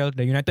Villarreal,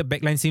 the United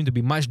backline seemed to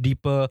be much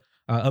deeper,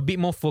 a bit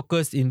more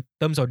focused in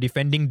terms of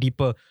defending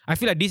deeper. I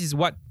feel like this is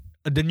what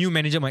the new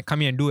manager might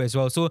come in and do as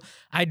well. So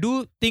I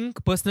do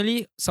think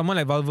personally, someone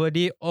like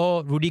Valverde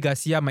or Rudy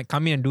Garcia might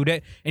come in and do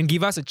that and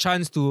give us a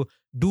chance to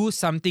do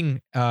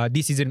something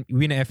this season,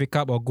 win an FA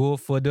Cup or go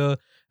further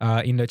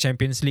in the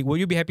Champions League. Will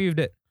you be happy with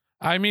that?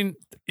 I mean,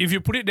 if you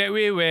put it that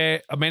way,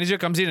 where a manager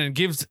comes in and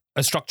gives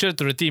a structure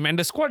to the team, and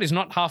the squad is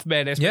not half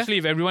bad, especially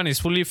if everyone is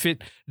fully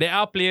fit. There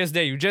are players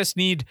there. You just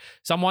need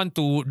someone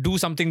to do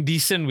something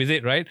decent with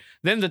it, right?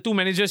 Then the two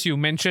managers you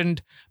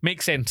mentioned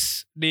make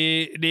sense.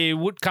 They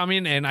would come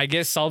in and I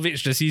guess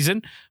salvage the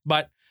season.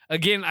 But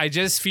again, I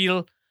just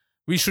feel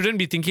we shouldn't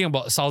be thinking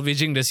about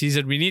salvaging the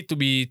season. We need to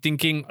be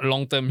thinking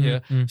long term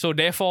here. So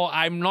therefore,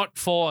 I'm not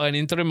for an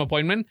interim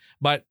appointment,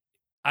 but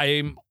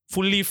I'm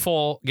fully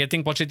for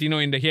getting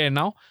Pochettino in the here and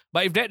now.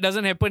 But if that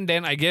doesn't happen,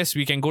 then I guess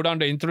we can go down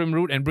the interim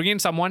route and bring in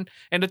someone.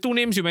 And the two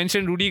names you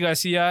mentioned, Rudy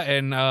Garcia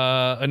and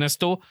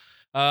Ernesto,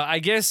 I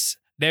guess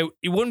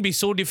it won't be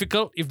so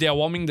difficult if they are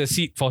warming the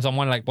seat for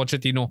someone like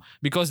Pochettino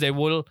because there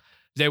will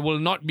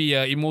not be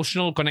an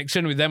emotional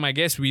connection with them. I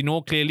guess we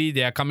know clearly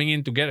they are coming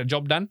in to get a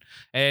job done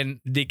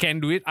and they can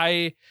do it.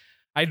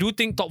 I do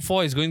think top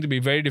 4 is going to be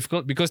very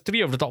difficult because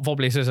 3 of the top 4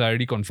 places are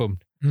already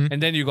confirmed.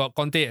 And then you got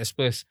Conte at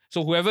Spurs.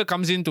 So whoever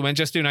comes into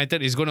Manchester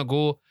United is going to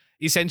go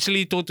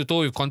essentially toe-to-toe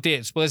with Conte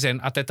at Spurs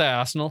and Arteta at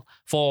Arsenal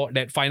for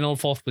that final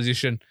 4th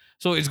position.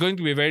 So it's going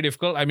to be very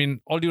difficult. I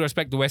mean, all due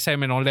respect to West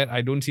Ham and all that,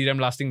 I don't see them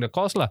lasting the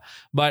course.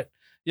 But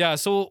yeah,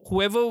 so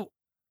whoever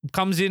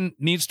comes in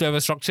needs to have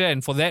a structure,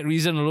 and for that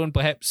reason alone,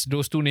 perhaps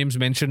those two names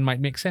mentioned might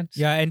make sense.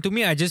 Yeah, and to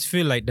me, I just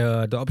feel like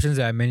the options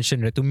that I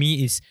mentioned, to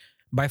me, is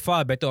by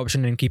far a better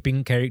option than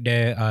keeping Carrick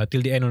there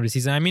till the end of the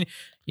season. I mean,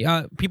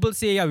 people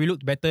say we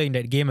looked better in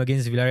that game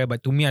against Villarreal,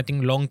 but to me, I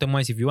think long-term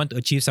wise, if you want to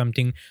achieve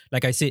something,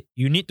 like I said,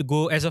 you need to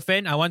go, as a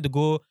fan, I want to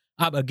go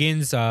up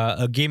against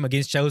a game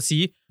against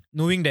Chelsea,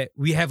 knowing that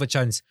we have a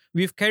chance.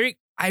 With Carrick,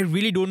 I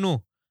really don't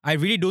know. I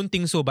really don't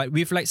think so. But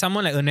with like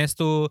someone like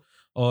Ernesto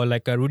or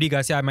like Rudy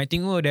Garcia, I might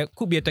think, there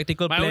could be a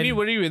tactical plan. My only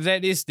worry with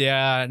that is they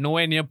are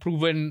nowhere near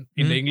proven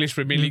in the English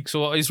Premier League.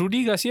 So is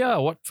Rudy Garcia a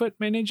Watford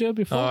manager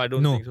before? I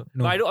don't think so.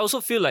 No. But I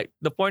also feel like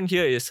the point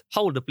here is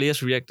how will the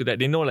players react to that?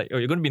 They know like,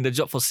 you're going to be in the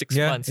job for 6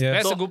 months. Yeah.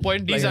 That's So, a good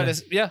point. These like, are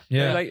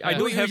the Like, I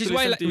don't have which to is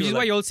why, listen to you, which is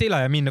why you all say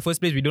I mean, in the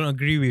first place, we don't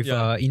agree with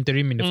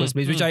interim in the first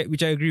place,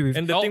 which I agree with.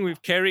 And the thing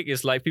with Carrick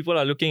is like people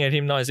are looking at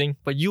him now and saying,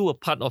 but you were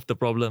part of the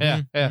problem.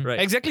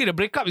 Right. Exactly. The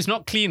breakup is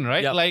not clean,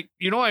 right? Yeah. Like,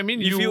 you know what I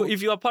mean?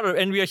 If you are part of,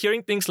 and we are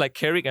hearing things like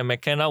Carrick and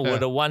McKenna were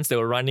the ones that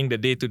were running the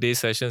day-to-day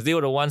sessions. They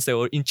were the ones that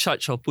were in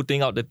charge of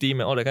putting out the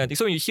team and all that kind of thing.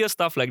 So when you hear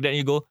stuff like that,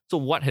 you go, so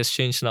what has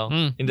changed now?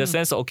 In the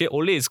sense that, okay,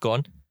 Ole is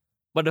gone,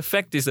 but the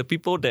fact is the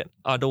people that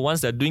are the ones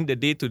that are doing the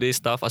day-to-day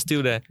stuff are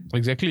still there.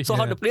 Exactly. So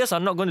how the players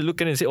are not going to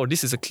look at it and say, oh,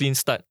 this is a clean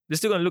start. They're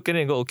still going to look at it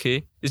and go,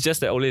 okay, it's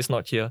just that Ole is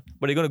not here.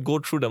 But they're going to go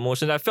through the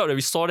motions. I felt that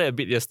we saw that a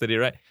bit yesterday,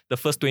 right? The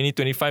first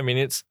 20-25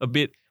 minutes, a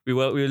bit, we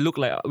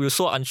were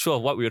so unsure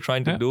of what we were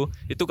trying to do.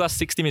 It took us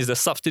 60 minutes, the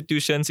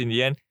substitutions in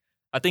the end.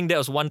 I think that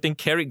was one thing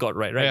Carrick got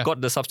right? Yeah.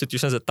 Got the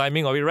substitutions, the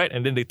timing of it right,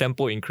 and then the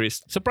tempo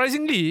increased.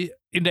 Surprisingly,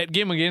 in that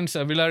game against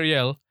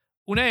Villarreal,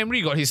 Unai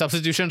Emery got his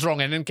substitutions wrong,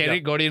 and then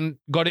Carrick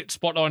got it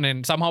spot on,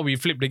 and somehow we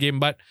flipped the game.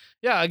 But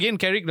yeah, again,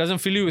 Carrick doesn't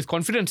fill you with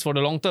confidence for the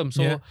long term.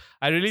 So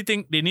I really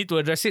think they need to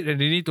address it, and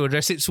they need to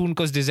address it soon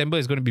because December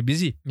is going to be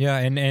busy. Yeah,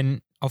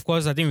 and of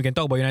course, I think we can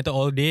talk about United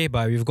all day,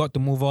 but we've got to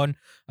move on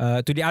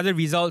to the other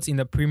results in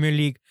the Premier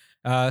League.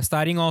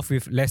 Starting off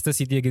with Leicester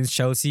City against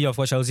Chelsea. Of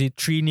course, Chelsea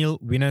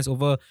 3-0 winners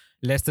over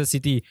Leicester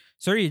City.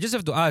 Sorry, just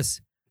have to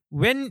ask,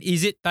 when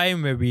is it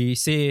time where we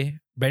say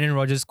Brendan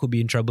Rodgers could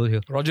be in trouble here?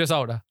 Rodgers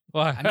out.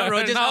 Not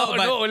Rodgers out,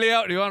 but no, Ole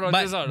out. You want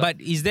Rodgers out?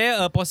 But is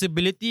there a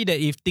possibility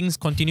that if things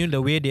continue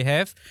the way they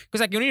have,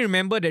 because I can only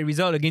remember that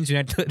result against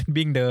United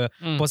being the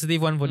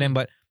positive one for them,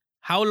 but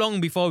how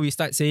long before we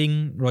start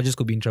saying Rodgers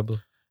could be in trouble?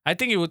 I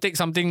think it would take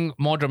something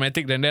more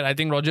dramatic than that. I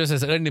think Rodgers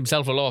has earned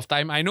himself a lot of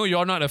time. I know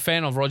you're not a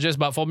fan of Rodgers,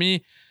 but for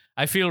me,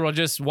 I feel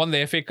Rodgers won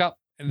the FA Cup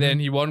and then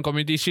he won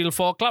Community Shield.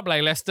 For a club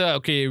like Leicester,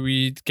 okay,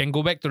 we can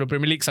go back to the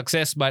Premier League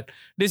success, but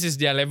this is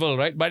their level,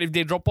 right? But if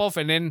they drop off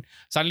and then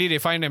suddenly they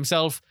find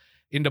themselves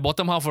in the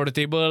bottom half of the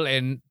table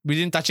and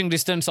within touching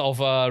distance of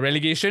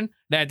relegation,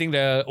 then I think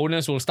the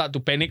owners will start to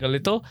panic a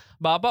little.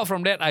 But apart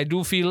from that, I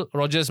do feel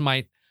Rodgers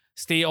might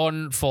stay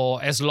on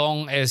for as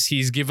long as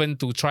he's given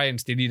to try and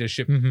steady the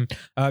ship.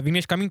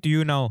 Vignesh, coming to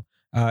you now.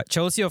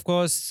 Chelsea, of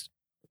course,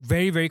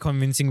 very, very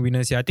convincing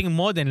winners here. I think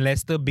more than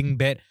Leicester being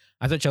bad,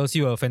 I thought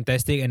Chelsea were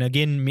fantastic. And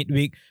again,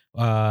 midweek,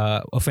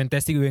 a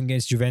fantastic win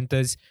against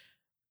Juventus.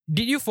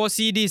 Did you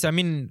foresee this? I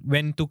mean,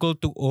 when Tuchel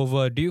took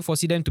over, do you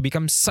foresee them to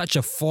become such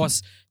a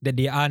force that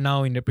they are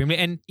now in the Premier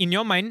League? And in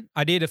your mind,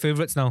 are they the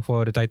favourites now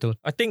for the title?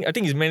 I think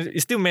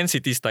it's still Man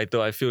City's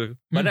title, I feel.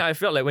 But then I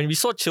felt like when we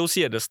saw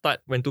Chelsea at the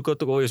start, when Tuchel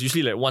took over, it was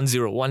usually like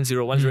 1-0,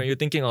 1-0, and you're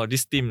thinking, oh,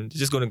 this team is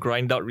just going to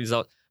grind out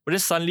results. But then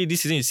suddenly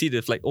this season, you see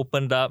they've like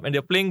opened up and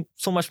they're playing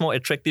so much more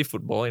attractive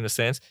football in a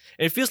sense.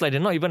 And it feels like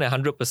they're not even at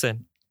 100%.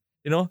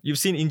 You know, you've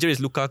seen injuries,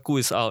 Lukaku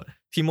is out,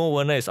 Timo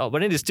Werner is out,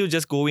 but then they're still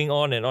just going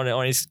on and on and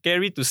on. It's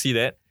scary to see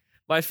that.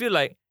 But I feel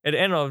like at the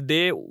end of the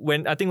day,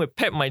 when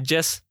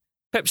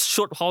Pep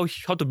showed how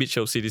to beat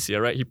Chelsea this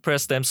year, right? He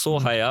pressed them so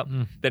high up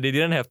that they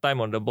didn't have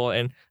time on the ball.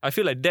 And I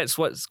feel like that's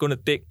what's going to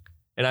take.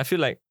 And I feel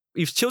like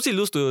if Chelsea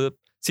lose to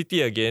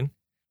City again,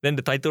 then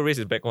the title race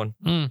is back on.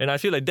 And I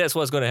feel like that's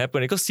what's going to happen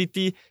because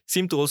City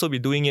seem to also be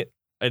doing it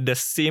at the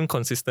same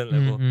consistent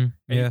level. And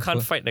you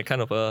can't fight that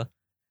kind of a...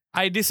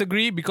 I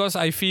disagree because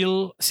I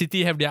feel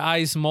City have their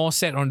eyes more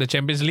set on the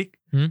Champions League.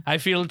 I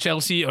feel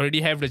Chelsea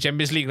already have the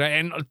Champions League, right?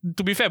 And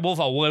to be fair, both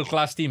are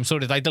world-class teams, so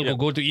the title will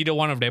go to either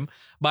one of them.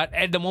 But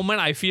at the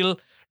moment, I feel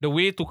the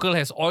way Tuchel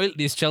has oiled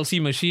this Chelsea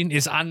machine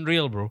is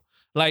unreal, bro.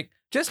 Like,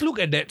 just look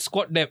at that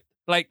squad depth.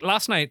 Like,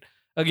 last night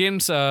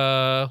against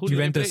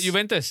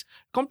Juventus.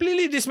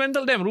 Completely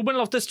dismantled them. Ruben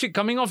Loftus-Cheek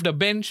coming off the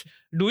bench,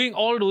 doing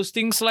all those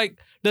things. Like,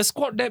 the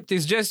squad depth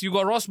is just, you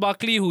got Ross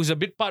Barkley, who's a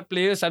bit part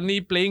player,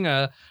 suddenly playing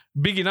a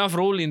big enough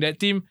role in that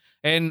team.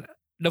 And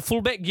the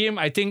fullback game,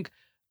 I think,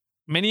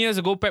 many years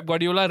ago, Pep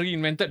Guardiola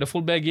reinvented the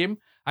fullback game.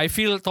 I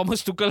feel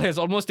Thomas Tuchel has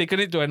almost taken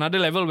it to another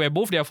level where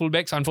both their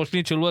fullbacks,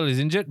 unfortunately Chilwell is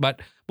injured, but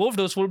both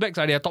those fullbacks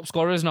are their top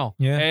scorers now.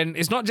 Yeah. And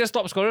it's not just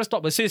top scorers,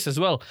 top assists as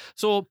well.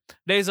 So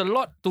there's a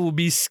lot to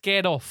be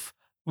scared of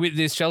with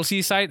this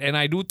Chelsea side, and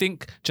I do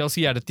think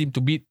Chelsea are the team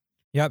to beat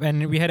Yep,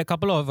 and we had a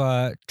couple of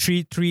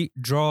 3-3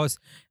 draws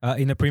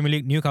in the Premier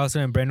League,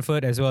 Newcastle and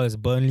Brentford, as well as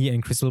Burnley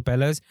and Crystal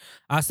Palace.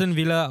 Aston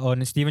Villa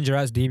on Steven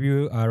Gerrard's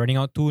debut, running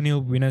out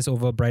 2-0 winners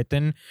over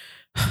Brighton.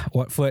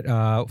 Watford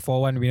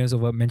 4-1 winners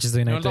over Manchester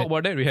You United. want to talk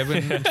about that? We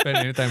haven't spent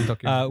any time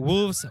talking.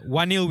 Wolves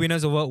 1-0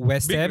 winners over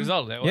West Big Ham.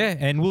 result, that one. Yeah,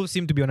 and Wolves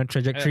seem to be on a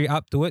trajectory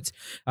upwards.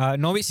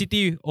 Norwich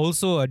City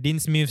also Dean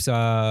Smith's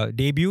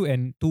debut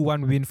and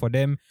 2-1 win for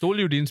them. Told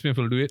you Dean Smith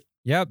will do it.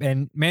 Yep,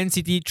 and Man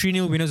City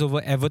 3-0 winners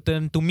over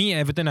Everton. To me,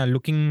 Everton are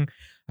looking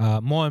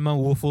more and more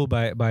woeful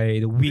by the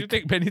You week.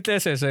 take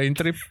Benitez as an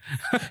interim.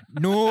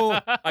 No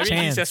I mean,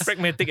 chance. he's as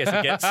pragmatic as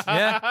it gets.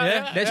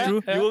 Yeah, that's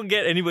true. You won't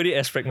get anybody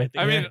as pragmatic.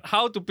 I mean,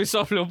 how to piss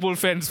off Liverpool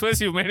fans?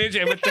 First you manage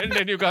Everton,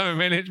 then you come and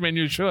manage Man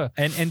U, sure.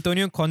 And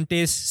Antonio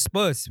Conte's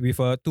Spurs with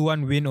a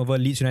 2-1 win over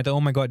Leeds United.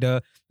 Oh my God,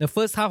 the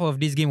first half of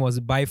this game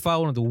was by far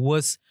one of the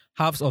worst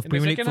halves of And the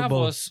Premier League second half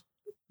football. was,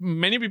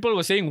 many people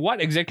were saying,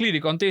 what exactly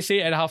did Conte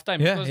say at halftime?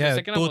 Because the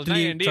second half was night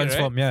totally and day,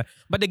 transformed. Yeah,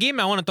 but the game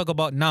I want to talk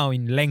about now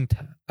in length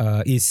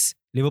is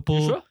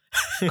Liverpool. right?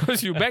 Sure?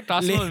 Because you backed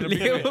Arsenal in the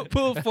beginning.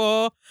 Liverpool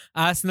 4,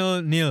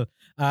 Arsenal 0.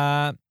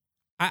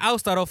 I'll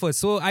start off first.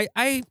 So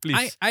I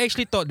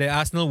actually thought that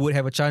Arsenal would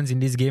have a chance in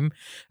this game,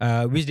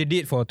 which they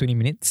did for 20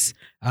 minutes,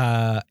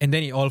 and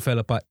then it all fell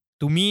apart.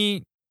 To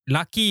me,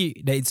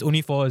 lucky that it's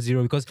only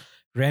 4-0 because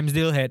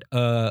Ramsdale had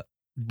a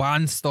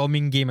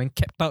barnstorming game and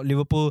kept out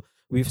Liverpool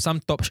with some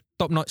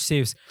top-notch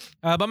saves.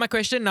 But my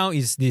question now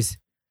is this.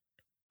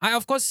 I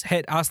of course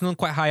had Arsenal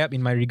quite high up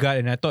in my regard,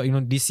 and I thought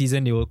this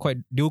season they will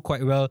do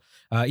quite well.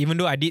 Even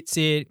though I did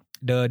say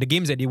the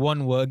games that they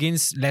won were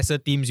against lesser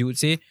teams, you would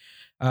say.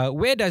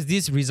 Where does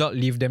this result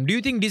leave them? Do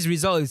you think this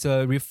result is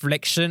a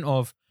reflection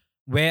of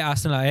where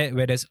Arsenal are at,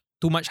 where there's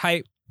too much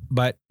hype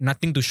but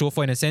nothing to show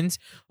for in a sense,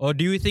 or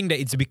do you think that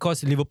it's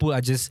because Liverpool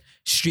are just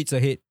streets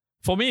ahead?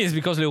 For me, it's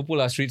because Liverpool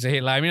are streets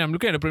ahead. Like, I mean, I'm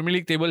looking at the Premier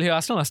League table here.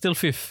 Arsenal are still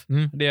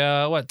 5th. They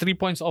are, 3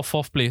 points off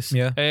 4th place.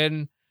 Yeah.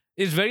 And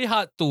it's very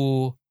hard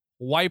to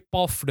wipe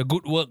off the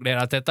good work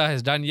that Arteta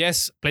has done.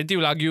 Yes, plenty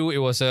will argue it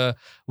was a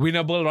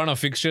winnable run of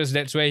fixtures.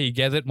 That's where he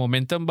gathered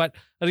momentum. But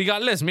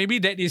regardless, maybe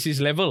that is his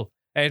level.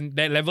 And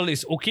that level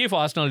is okay for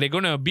Arsenal. They're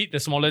going to beat the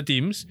smaller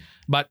teams,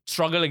 but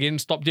struggle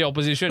against top-tier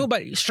opposition. No,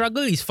 but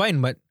struggle is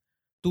fine, but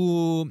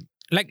to...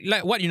 Like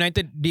what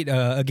United did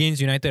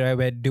against United, right,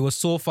 where they were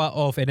so far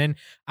off, and then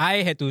I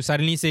had to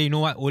suddenly say, you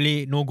know what,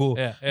 Ole, no go.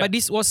 Yeah. But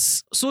this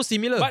was so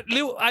similar. But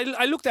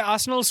I looked at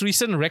Arsenal's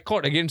recent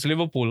record against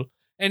Liverpool,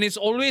 and it's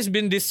always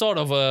been this sort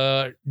of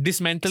a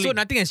dismantling. So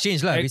nothing has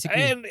changed, basically.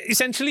 And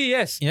essentially,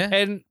 yes. Yeah.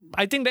 And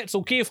I think that's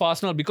okay for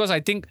Arsenal because I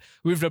think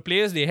with the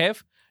players they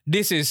have,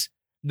 this is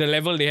the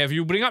level they have.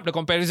 You bring up the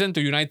comparison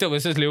to United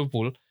versus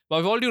Liverpool, but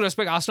with all due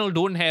respect, Arsenal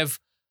don't have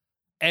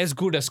as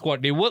good a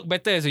squad. They work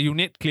better as a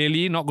unit,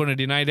 clearly. Not going to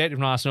deny that. If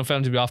not, Arsenal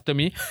fans will be after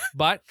me.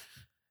 But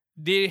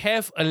they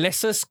have a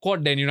lesser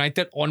squad than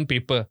United on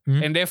paper.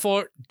 And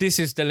therefore, this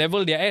is the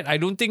level they're at. I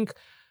don't think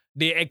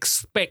they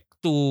expect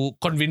to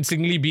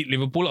convincingly beat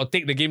Liverpool or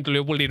take the game to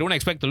Liverpool. They don't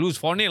expect to lose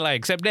 4-0, I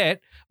accept that.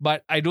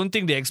 But I don't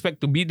think they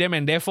expect to beat them.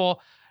 And therefore,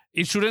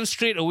 it shouldn't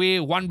straight away,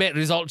 one bad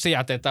result, say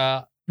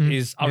Arteta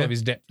is out of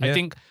his depth. I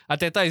think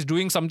Arteta is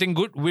doing something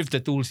good with the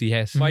tools he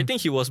has. But I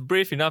think he was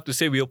brave enough to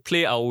say we'll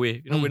play our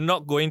way. We're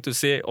not going to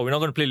say, we're not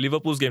going to play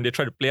Liverpool's game. They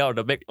try to play out of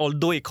the back,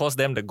 although it cost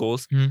them the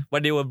goals.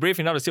 But they were brave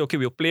enough to say, okay,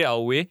 we'll play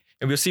our way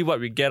and we'll see what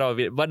we get out of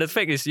it. But the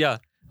fact is,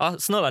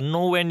 Arsenal are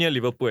nowhere near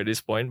Liverpool at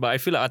this point. But I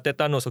feel like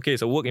Arteta knows, okay,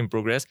 it's a work in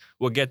progress.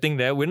 We're getting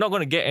there. We're not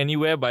going to get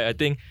anywhere by, I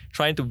think,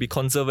 trying to be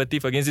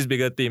conservative against these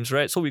bigger teams,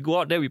 right? So we go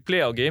out there, we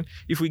play our game.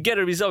 If we get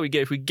a result, we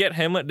get. If we get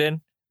hammered, then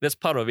that's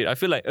part of it. I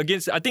feel like I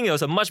think it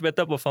was a much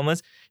better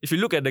performance. If you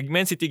look at the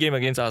Man City game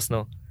against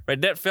Arsenal,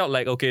 right, that felt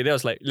like, okay, that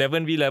was like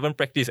 11v11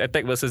 practice,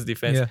 attack versus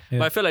defense.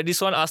 But I felt like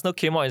this one, Arsenal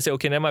came out and said,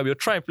 okay, never mind, we'll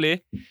try and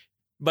play.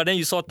 But then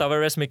you saw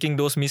Tavares making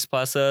those missed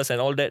passes and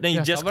all that. Then he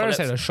just Tavares collapsed.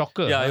 had a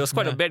shocker. Yeah, it was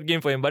quite a bad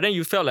game for him. But then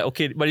you felt like,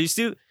 okay, but you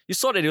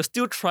saw that they were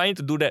still trying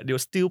to do that. They were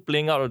still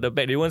playing out of the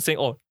back. They weren't saying,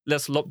 oh,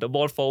 let's lob the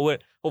ball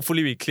forward.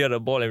 Hopefully we clear the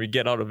ball and we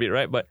get out of it,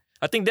 right? But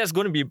I think that's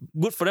going to be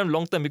good for them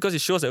long term because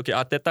it shows that, okay,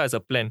 Arteta has a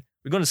plan.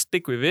 We're going to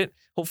stick with it.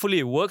 Hopefully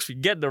it works. We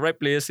get the right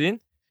players in.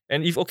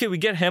 And if, okay, we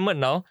get hammered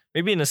now,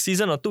 maybe in a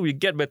season or two, we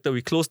get better.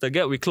 We close the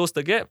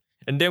gap.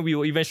 And then we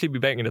will eventually be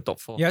back in the top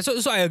 4. Yeah,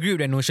 so I agree with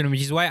that notion,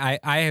 which is why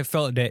I have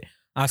felt that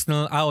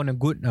Arsenal are on a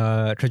good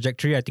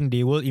trajectory. I think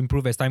they will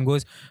improve as time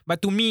goes.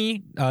 But to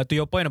me, to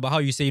your point about how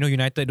you say,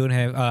 United don't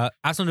have,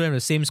 Arsenal don't have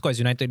the same squad as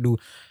United do.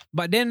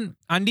 But then,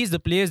 aren't these the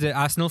players that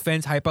Arsenal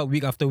fans hype up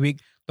week after week,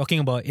 talking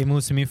about Emil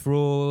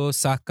Smith-Rowe,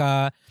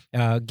 Saka,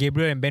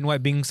 Gabriel and Ben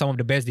White being some of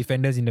the best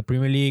defenders in the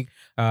Premier League.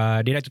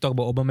 They like to talk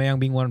about Aubameyang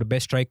being one of the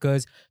best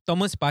strikers.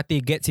 Thomas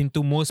Partey gets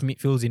into most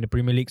midfields in the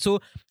Premier League. So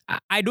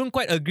I don't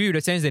quite agree with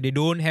the sense that they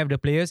don't have the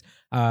players.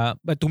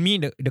 But to me,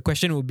 the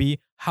question would be,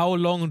 how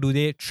long do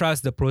they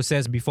trust the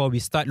process before we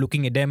start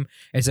looking at them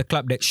as a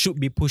club that should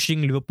be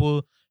pushing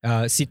Liverpool,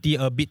 City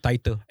a bit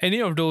tighter?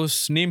 Any of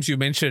those names you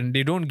mentioned,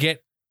 they don't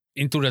get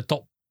into the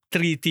top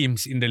 3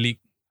 teams in the league,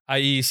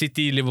 i.e.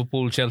 City,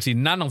 Liverpool, Chelsea.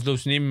 None of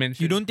those names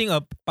mentioned. You don't think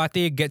a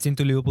Partey gets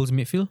into Liverpool's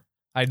midfield?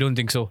 I don't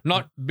think so.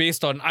 Not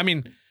based on... I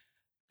mean,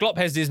 Klopp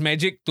has this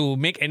magic to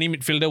make any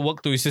midfielder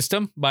work to his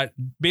system, but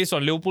based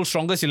on Liverpool's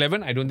strongest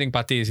 11, I don't think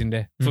Partey is in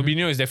there.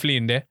 Fabinho is definitely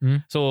in there.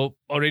 So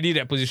already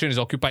that position is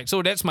occupied.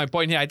 So that's my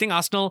point here. I think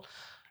Arsenal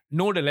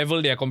know the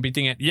level they are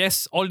competing at.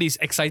 Yes, all these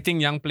exciting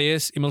young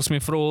players, Emil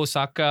Smith-Rowe,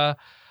 Saka,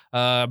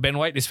 Ben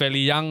White is fairly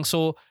young.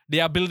 So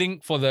they are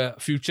building for the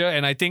future.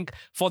 And I think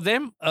for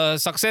them,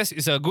 success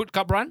is a good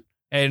cup run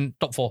and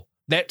top 4.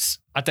 That's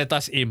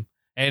Arteta's aim.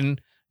 And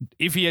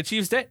if he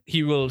achieves that,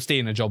 he will stay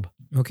in a job.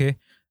 Okay.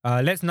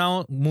 Let's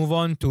now move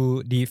on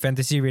to the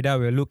fantasy radar.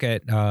 We'll look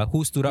at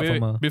who stood up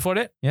from Before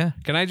that,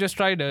 can I just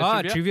try the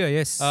trivia?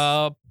 Yes.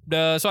 So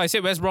I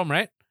said West Brom,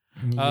 right?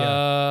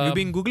 You've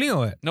been Googling or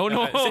what? No.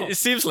 It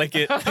seems like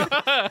it.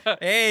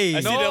 Hey.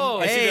 I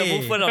see the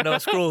movement on the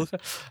scroll.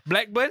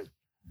 Blackburn?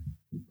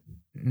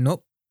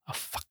 Nope. Oh,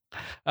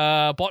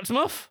 fuck.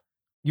 Portsmouth?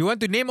 You want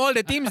to name all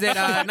the teams that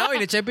are now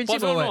in the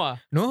championship or what?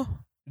 No.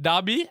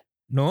 Derby?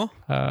 No.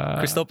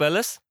 Crystal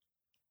Palace?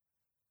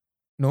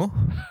 No.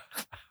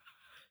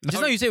 Just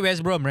now you say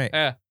West Brom, right?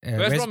 Yeah.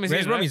 West Brom is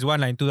West Brom is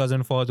one line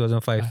 2004,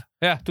 2005.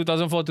 Yeah,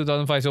 2004,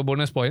 2005. So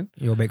bonus point.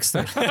 Your back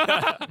start.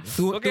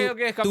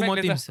 Okay. Come two back more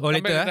later. teams. Come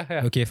Later. back later,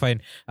 yeah. Okay,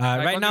 fine.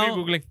 Right now,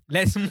 Googling.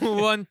 let's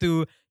move on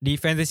to the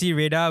fantasy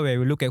radar where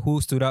we look at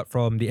who stood out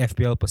from the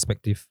FPL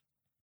perspective.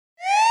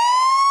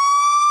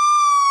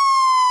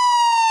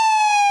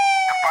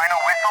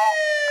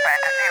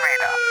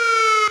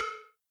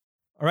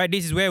 Alright,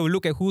 this is where we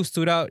look at who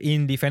stood out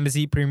in the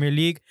Fantasy Premier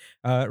League.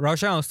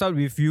 Raushan, I'll start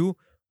with you.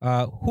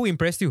 Who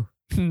impressed you?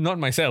 Not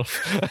myself.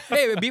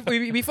 Hey,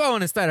 before I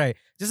want to start, right,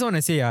 just want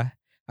to say,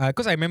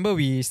 because I remember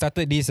we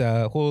started this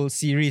whole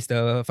series,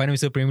 the Final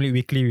Whistle Premier League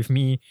Weekly, with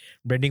me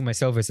branding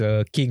myself as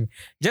a king.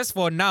 Just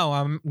for now,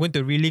 I'm going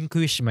to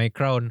relinquish my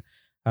crown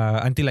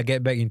until I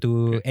get back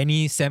into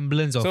any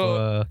semblance of...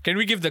 So, can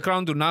we give the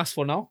crown to Nas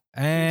for now?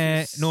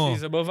 No,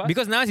 He's above us?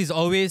 because Nas is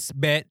always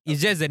bad.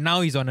 It's just that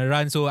now he's on a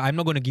run, so I'm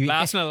not going to give it.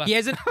 Arsenal, He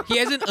hasn't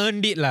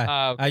earned it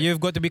lah. Okay. You've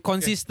got to be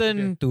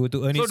consistent to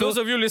earn So it. those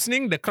of you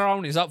listening, the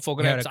crown is up for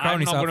grabs. the crown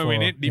I'm is not up going to win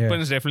for- it.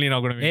 Deepan's definitely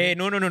not going to win Hey, it.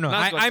 no. Nas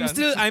got I'm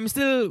chance.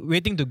 still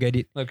waiting to get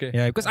it. Okay.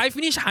 Yeah, because I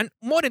finished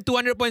more than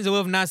 200 points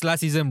above Nas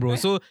last season, bro.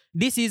 So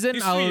this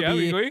season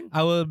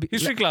I will be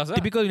History class, huh?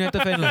 typical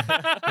United fan.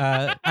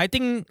 I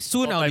think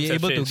soon All I'll be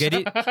times have able to get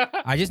it.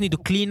 I just need to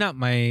clean up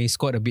my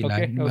squad a bit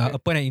Okay.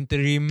 upon an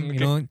interim,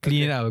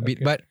 clean it up a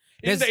bit. But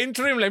In the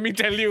interim, let me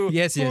tell you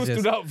Yes. who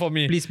stood out for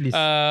me. Please.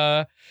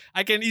 I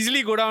can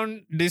easily go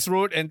down this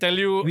road and tell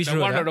you Which the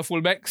road, one of the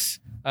fullbacks,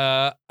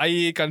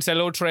 i.e.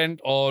 Cancelo, Trent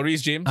or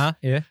Reece James.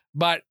 yeah.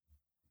 But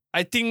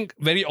I think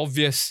very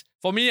obvious.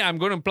 For me, I'm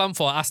going to plumb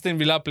for Aston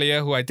Villa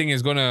player who I think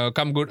is going to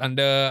come good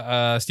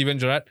under Steven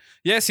Gerrard.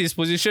 Yes, his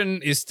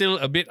position is still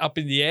a bit up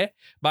in the air,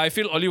 but I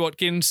feel Ole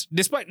Watkins,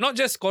 despite not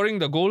just scoring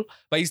the goal,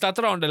 but he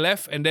started on the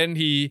left and then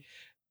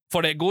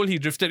for that goal, he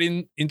drifted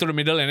into the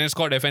middle and then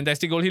scored a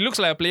fantastic goal. He looks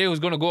like a player who's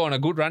going to go on a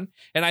good run.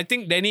 And I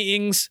think Danny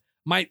Ings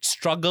might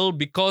struggle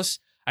because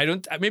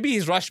maybe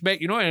he's rushed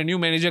back, and a new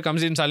manager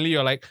comes in, suddenly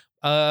you're like,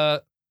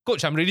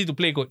 coach, I'm ready to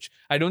play, coach.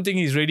 I don't think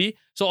he's ready.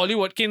 So Ole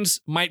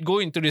Watkins might go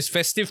into this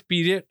festive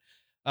period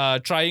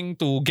trying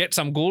to get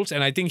some goals,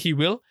 and I think he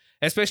will,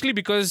 especially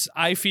because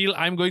I feel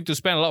I'm going to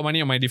spend a lot of money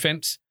on my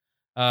defense,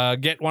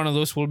 get one of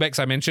those fullbacks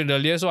I mentioned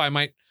earlier, so I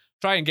might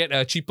try and get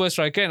a cheaper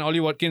striker, and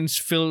Ole Watkins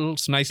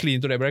fills nicely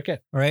into that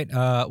bracket. All right.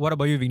 What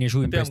about you, Vignesh?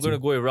 Who I think I'm impressed going to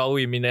you? go with Raul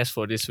Jimenez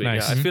for this week.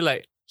 Nice. Yeah. I feel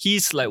like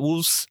he's like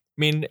Wolves'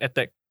 main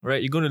attack,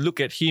 right? You're going to look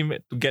at him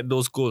to get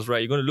those goals, right?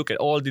 You're going to look at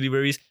all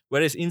deliveries,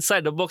 whether it's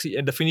inside the box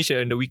and the finisher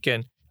in the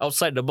weekend.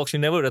 Outside the box, you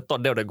never would have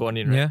thought that would have gone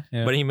in, right?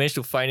 Yeah. But he managed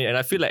to find it. And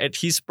I feel like at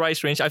his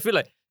price range, I feel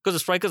like because the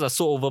strikers are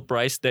so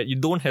overpriced that you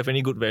don't have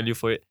any good value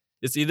for it.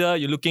 It's either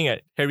you're looking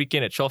at Harry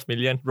Kane at 12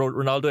 million,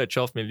 Ronaldo at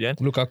 12 million.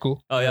 Lukaku.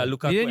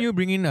 Lukaku. Didn't you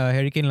bring in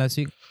Harry Kane last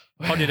week?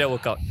 How did that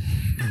work out?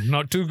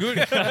 Not too good.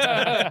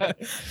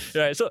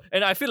 Right. So,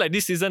 and I feel like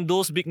this season,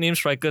 those big name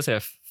strikers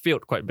have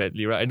failed quite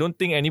badly, right? I don't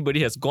think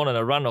anybody has gone on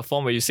a run of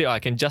form where you say, I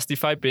can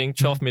justify paying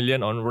 12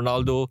 million on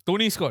Ronaldo.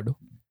 Tony scored though.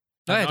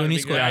 Tony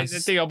scored. I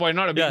take your point,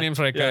 not a big name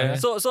striker. Yeah.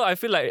 So I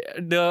feel like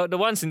the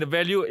ones in the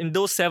value, in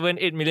those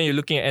 7-8 million, you're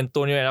looking at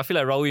Antonio, and I feel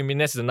like Raul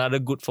Jimenez is another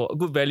good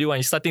value, and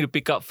he's starting to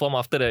pick up form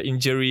after the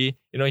injury.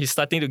 He's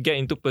starting to get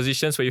into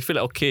positions where you feel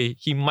like, okay,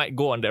 he might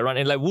go on that run.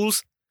 And like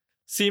Wolves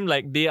seem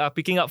like they are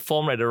picking up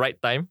form at the right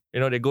time.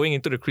 They're going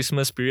into the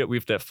Christmas period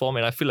with that form,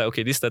 and I feel like,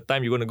 okay, this is the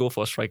time you're going to go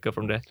for a striker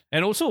from there.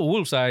 And also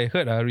Wolves, I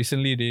heard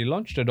recently they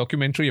launched a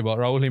documentary about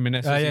Raul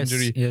Jimenez's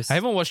injury. Yes. I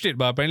haven't watched it,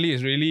 but apparently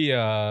it's really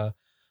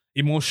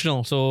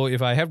emotional. So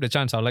if I have the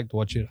chance, I'd like to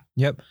watch it.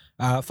 Yep.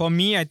 For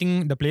me, I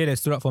think the player that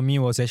stood out for me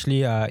was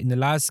actually in the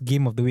last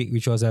game of the week,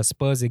 which was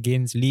Spurs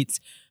against Leeds,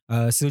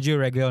 Sergio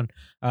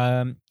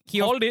Reguilon. He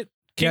Called it.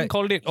 King Yeah,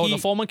 called it. The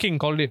former King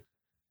called it.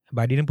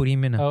 But I didn't put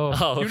him in.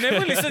 Oh. You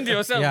never listened to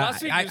yourself. Yeah,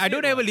 Last week I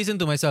don't ever listen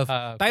to myself.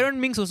 Okay. Tyron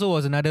Mings also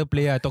was another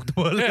player I talked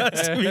about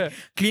last week.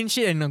 Clean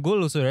sheet and a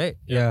goal also, right?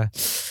 Yeah.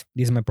 This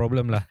is my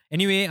problem lah.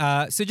 Anyway,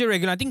 Sergio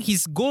Reguilon, I think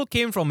his goal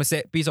came from a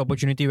set piece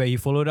opportunity where he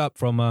followed up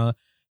from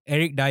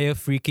Eric Dyer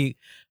free kick.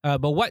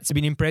 But what's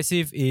been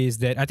impressive is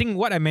that I think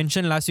what I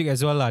mentioned last week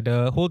as well,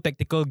 the whole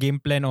tactical game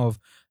plan of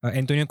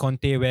Antonio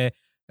Conte, where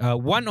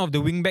one of the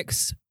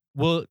wingbacks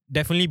will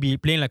definitely be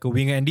playing like a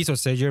winger, and this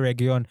was Sergio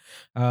Reguilon.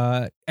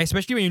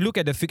 Especially when you look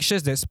at the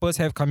fixtures that Spurs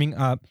have coming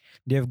up,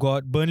 they've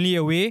got Burnley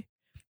away,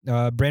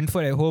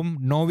 Brentford at home,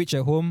 Norwich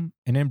at home,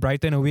 and then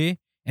Brighton away,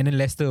 and then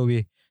Leicester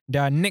away.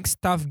 Their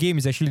next tough game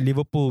is actually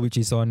Liverpool, which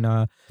is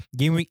on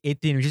game week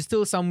 18, which is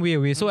still some way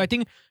away. So I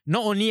think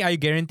not only are you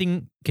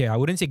guaranteeing, okay, I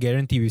wouldn't say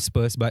guarantee with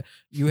Spurs, but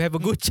you have a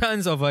good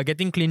chance of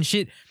getting clean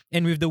sheet.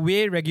 And with the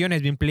way Reguilon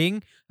has been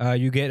playing,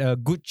 you get a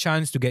good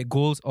chance to get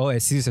goals or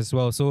assists as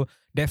well. So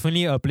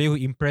definitely a player who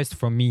impressed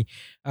from me.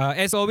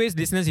 As always,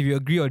 listeners, if you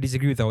agree or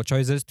disagree with our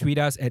choices, tweet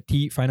us at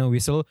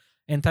 @TFinalWhistle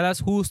and tell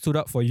us who stood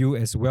up for you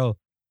as well.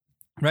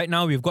 Right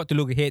now, we've got to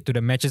look ahead to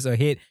the matches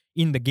ahead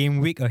in the game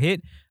week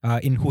ahead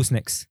in Who's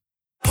Next.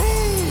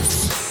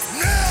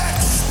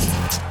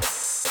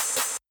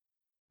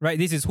 Right,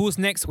 this is Who's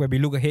Next, where we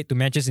look ahead to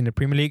matches in the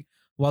Premier League,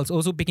 whilst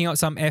also picking out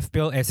some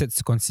FPL assets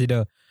to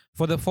consider.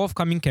 For the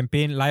forthcoming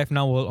campaign, Live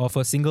Now will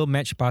offer single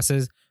match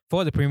passes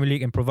for the Premier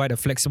League and provide a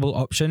flexible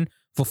option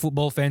for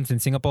football fans in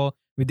Singapore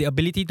with the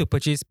ability to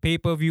purchase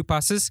pay-per-view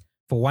passes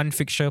for one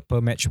fixture per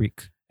match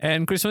week.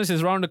 And Christmas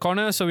is around the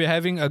corner, so we're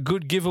having a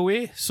good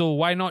giveaway. So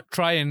why not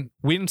try and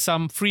win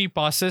some free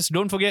passes?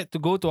 Don't forget to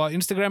go to our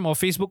Instagram or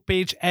Facebook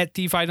page at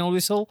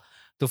 @TFinalWhistle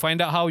to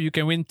find out how you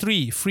can win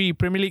 3 free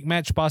Premier League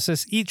match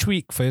passes each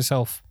week for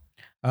yourself.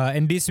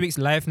 And this week's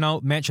Live Now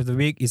match of the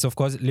week is, of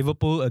course,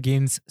 Liverpool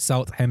against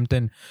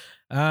Southampton.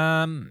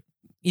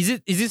 Is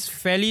this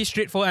fairly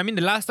straightforward? I mean,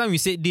 the last time we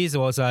said this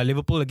was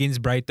Liverpool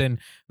against Brighton,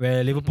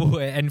 where Liverpool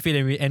at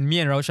Anfield and me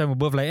and Raushan were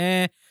both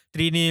like,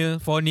 3-0,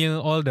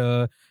 4-0, all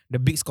the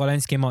big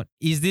scorelines came out.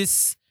 Is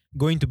this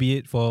going to be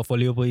it for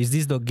Liverpool? Is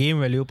this the game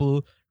where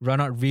Liverpool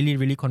run out really,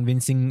 really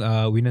convincing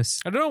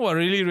winners? I don't know about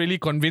really, really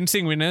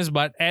convincing winners,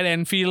 but at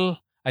Anfield,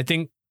 I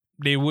think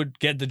they would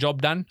get the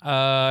job done.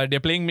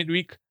 They're playing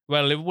midweek.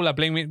 Well, Liverpool are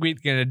playing midweek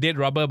in a dead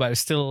rubber, but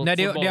still. No,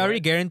 they're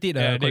already guaranteed.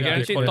 They're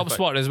guaranteed top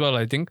spot as well,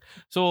 I think.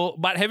 So,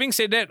 but having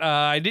said that,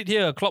 I did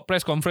hear a Klopp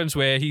press conference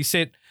where he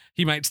said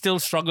he might still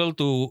struggle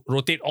to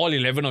rotate all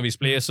 11 of his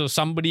players. So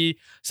somebody,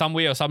 some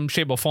way or some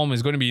shape or form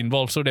is going to be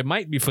involved. So there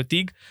might be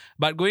fatigue.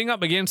 But going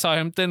up against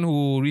Southampton,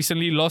 who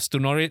recently lost to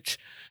Norwich,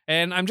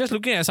 and I'm just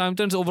looking at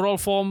Southampton's overall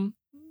form.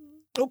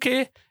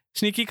 Okay,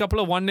 sneaky couple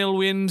of 1-0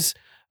 wins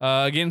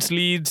against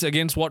Leeds,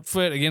 against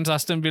Watford, against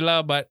Aston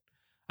Villa, but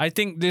I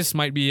think this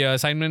might be an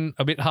assignment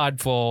a bit hard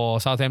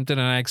for Southampton,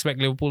 and I expect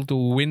Liverpool to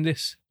win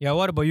this. Yeah,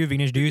 what about you,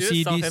 Vignesh? Do you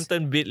see this?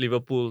 Southampton beat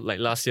Liverpool like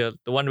last year,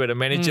 the one where the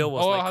manager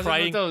was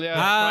crying.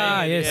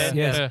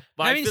 Yes.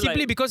 But I mean,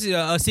 simply because it's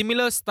a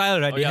similar style,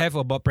 right? They have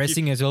about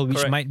pressing as well, which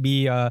Correct. might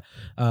be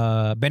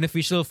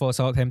beneficial for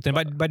Southampton.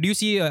 But do you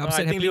see upset I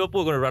think happening?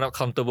 Liverpool are going to run out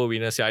comfortable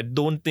winners here. I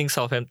don't think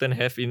Southampton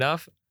have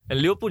enough.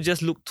 And Liverpool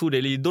just look too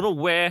daily. You don't know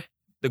where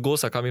the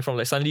goals are coming from.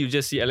 Like suddenly you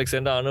just see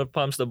Alexander-Arnold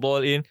pumps the ball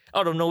in.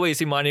 Out of nowhere you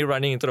see Mane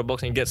running into the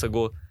box and he gets a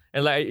goal.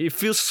 And like it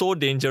feels so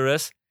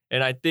dangerous.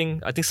 And I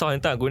think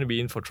Southampton are going to be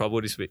in for trouble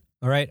this week.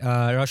 All right,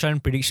 Roshan,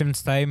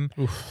 predictions time.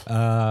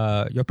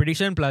 Your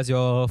prediction plus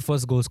your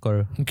first goal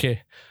scorer.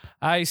 Okay.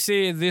 I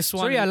say this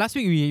one. Sorry, last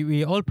week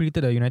we all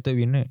predicted a United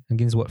win, right?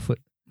 Against Watford.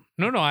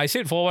 No, I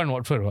said 4-1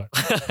 Watford. What?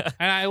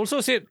 And I also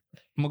said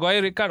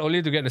Maguire red card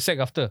only to get the sack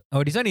after.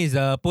 Oh, this one is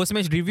a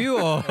post-match review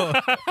or?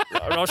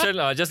 Roshan,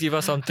 just give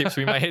us some tips.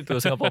 We might head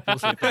to Singapore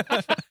Pools later.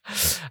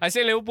 I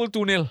say Liverpool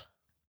 2-0.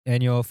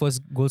 And your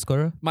first goal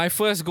scorer? My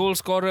first goal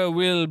scorer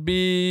will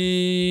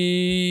be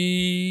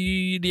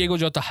Diego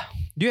Jota.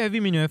 Do you have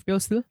him in your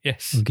FPL still?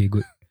 Yes. Okay,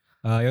 good.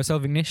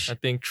 Yourself, Vignesh? I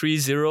think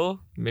 3-0,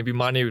 maybe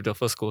Mane with the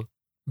first goal.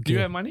 Do you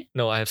have money?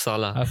 No, I have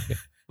Salah. Okay.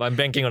 But I'm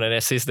banking on an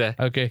assist there.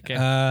 Okay.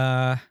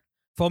 Can.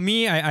 For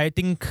me, I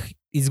think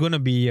it's going to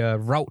be a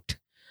rout.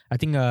 I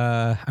think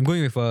I'm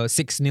going with a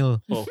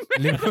 6-0. Oh.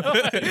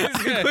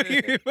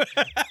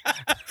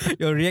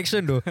 Your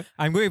reaction though.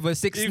 I'm going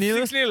with a 6-0.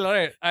 6-0,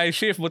 alright. I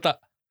shave botak.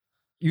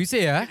 You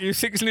say You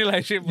 6-0,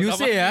 I shave botak. You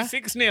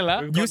say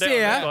 6-0 You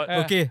say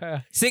Okay.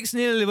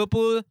 6-0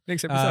 Liverpool.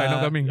 Next episode I'm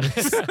not coming.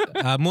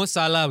 Mo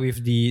Salah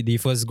with the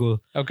first goal.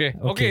 Okay.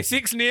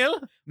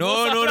 6-0. No.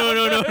 I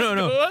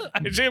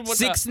shave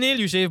botak. 6-0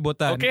 you shave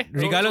botak. Okay.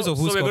 Regardless of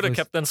who So we're scores going to first.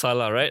 captain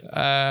Salah, right?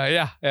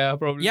 Yeah,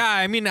 probably. Yeah,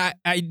 I mean,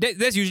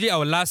 that's usually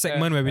our last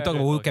segment where we talk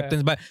about who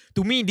captains. But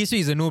to me, this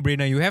week is a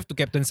no-brainer. You have to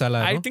captain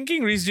Salah. I'm no?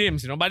 thinking Reece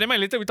James, but then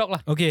later we talk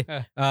lah. Okay.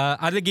 Yeah.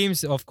 Other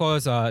games, of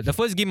course. The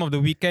first game of the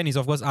weekend is,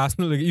 of course,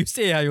 Arsenal. You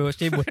say you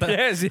shave botak.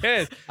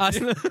 Yes.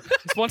 Arsenal.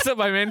 Sponsored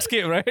by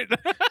Manscaped, right?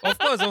 Of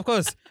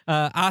course.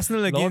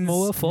 Arsenal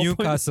Lawnmower against 4.0.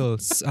 Newcastle.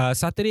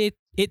 Saturday,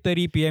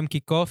 8:30 p.m.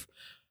 kickoff.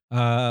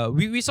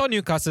 We saw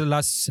Newcastle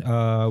last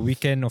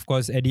weekend. Of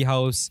course, Eddie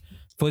Howe's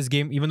first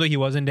game, even though he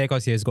wasn't there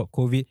because he has got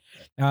COVID.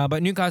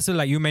 But Newcastle,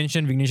 like you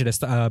mentioned, Vignesh, at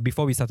the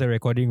before we started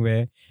recording,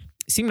 where it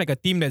seemed like a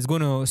team that's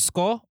going to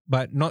score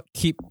but not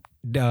keep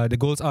the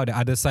goals out the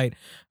other side.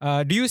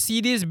 Do you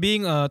see this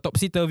being a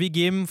topsy-turvy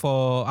game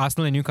for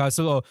Arsenal and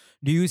Newcastle, or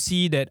do you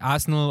see that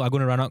Arsenal are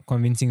going to run out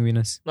convincing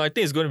winners? No, I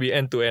think it's going to be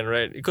end-to-end,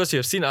 right? Because you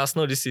have seen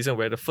Arsenal this season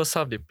where the first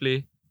half they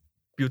play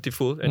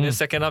beautiful and then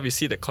second half you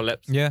see the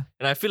collapse. Yeah.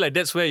 And I feel like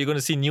that's where you're going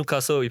to see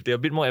Newcastle, if they're a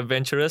bit more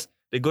adventurous,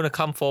 they're going to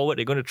come forward,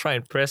 they're going to try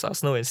and press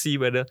Arsenal and see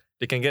whether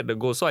they can get the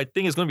goal. So I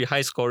think it's going to be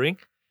high scoring.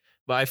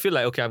 But I feel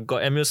like, okay, I've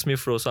got Emil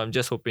Smith-Rowe, so I'm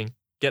just hoping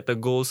get the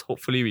goals.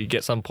 Hopefully we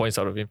get some points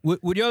out of him.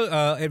 Would you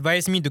all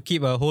advise me to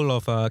keep a hold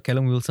of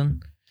Callum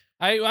Wilson?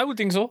 I would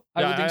think so.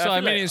 I would think so.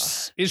 I mean,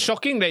 it's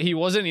shocking that he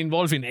wasn't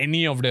involved in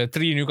any of the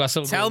 3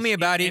 Newcastle Tell goals me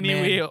about it,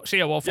 anyway, man. say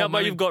about Yeah,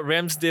 but you've got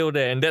Ramsdale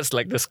there, and that's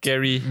like the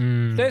scary.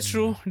 That's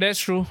true.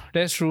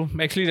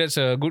 Actually, that's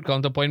a good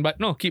counterpoint. But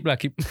no, keep. No,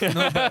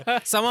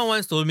 but someone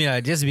once told me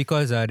just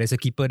because there's a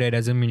keeper there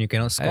doesn't mean you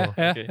cannot score.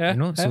 Yeah. You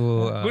know,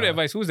 so Good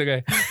advice. Who's the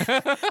guy?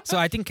 So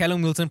I think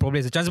Callum Wilson probably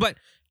has a chance. But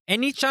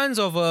any chance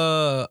of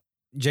a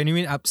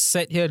genuine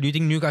upset here? Do you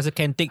think Newcastle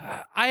can take?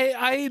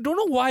 I don't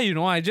know why,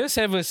 I just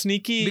have a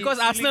sneaky... Because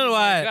Arsenal feeling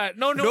what? like,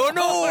 no. Don't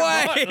know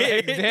why. Not like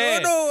that.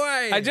 Don't know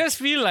why. I just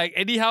feel like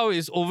Eddie Howe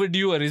is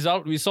overdue a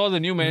result. We saw the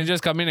new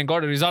managers come in and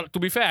got a result. To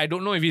be fair, I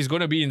don't know if he's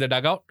going to be in the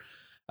dugout.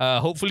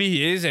 Hopefully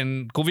he is,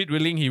 and COVID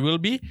willing, he will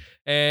be.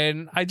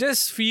 And I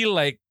just feel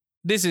like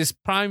this is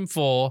prime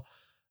for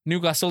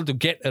Newcastle to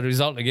get a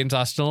result against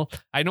Arsenal.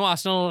 I know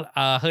Arsenal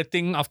are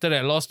hurting after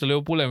that loss to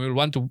Liverpool and will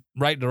want to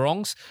right the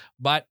wrongs,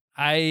 but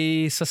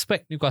I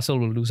suspect Newcastle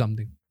will do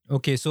something.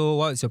 Okay, so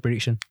what's your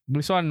prediction?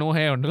 This one, no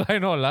hair on the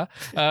line, all lah.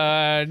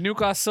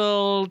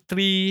 Newcastle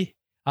 3,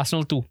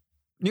 Arsenal 2.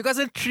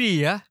 Newcastle 3,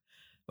 yeah?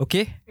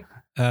 Okay.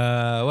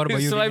 What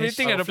about you? So I'm Vignesh?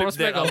 waiting at the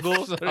prospect. I'll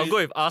go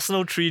with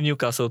Arsenal 3,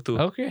 Newcastle 2.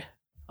 Okay.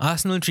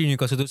 Arsenal 3,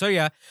 Newcastle 2. Sorry,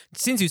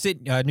 since you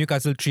said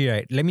Newcastle 3,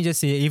 right? Let me just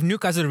say, if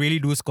Newcastle really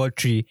do score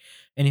 3,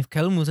 and if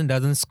Callum Wilson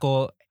doesn't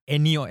score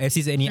any or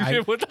assist any,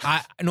 I quit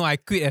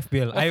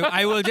FPL.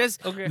 I will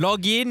just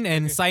log in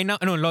and sign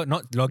out. No,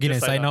 not log in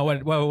and sign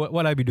out.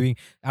 What I'll be doing?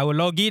 I will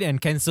log in and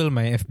cancel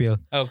my FPL.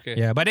 Okay.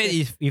 Yeah, but then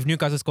if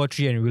Newcastle score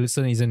 3 and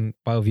Wilson isn't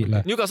part of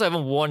it, Newcastle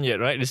haven't won yet,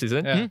 right, this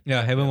season?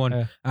 Yeah, haven't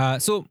won.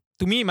 So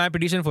to me, my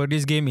prediction for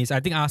this game is I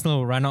think Arsenal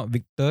will run out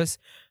victors.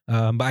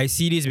 But I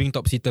see this being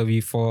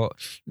topsy-turvy for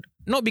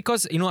not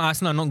because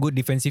Arsenal are not good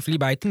defensively,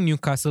 but I think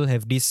Newcastle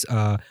have this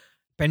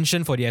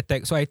penchant for the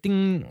attack. So I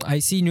think I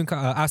see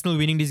Arsenal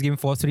winning this game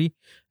 4-3.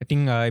 I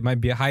think it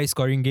might be a high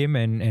scoring game,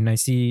 and I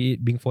see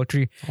it being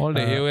 4-3. All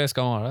the AOS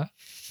come out, huh?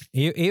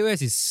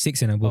 AOS is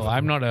 6 and above. Oh,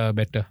 I'm not a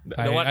better.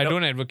 I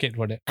don't advocate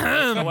for that.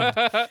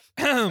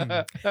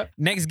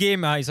 Next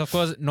game is of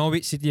course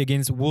Norwich City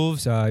against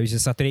Wolves, which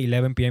is Saturday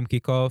 11 p.m.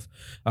 kickoff.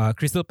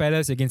 Crystal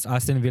Palace against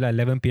Aston Villa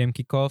 11 p.m.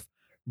 kickoff.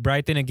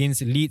 Brighton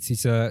against Leeds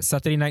is a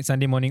Saturday night,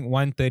 Sunday morning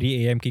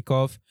 1:30 a.m.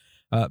 kickoff.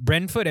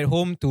 Brentford at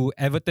home to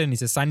Everton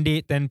is a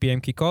Sunday 10 p.m.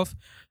 kickoff.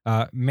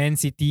 Man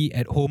City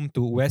at home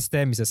to West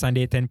Ham is a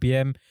Sunday 10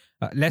 p.m.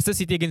 Leicester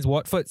City against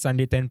Watford,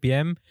 Sunday 10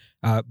 p.m.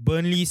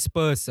 Burnley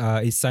Spurs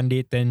is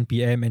Sunday 10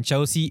 p.m. And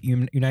Chelsea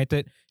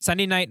United,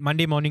 Sunday night,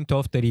 Monday morning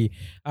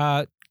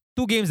 12:30.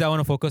 Two games that I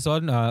want to focus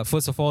on.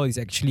 First of all is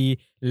actually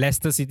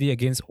Leicester City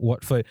against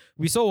Watford.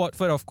 We saw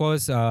Watford, of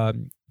course,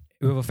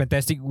 with a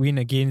fantastic win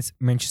against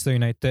Manchester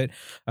United.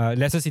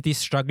 Leicester City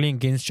struggling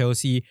against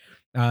Chelsea.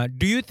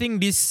 Do you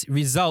think this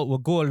result will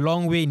go a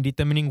long way in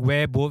determining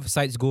where both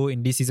sides go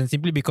in this season?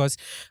 Simply because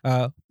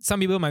some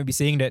people might be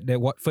saying that the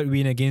Watford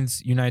win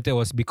against United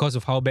was because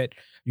of how bad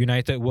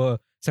United were.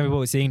 Some people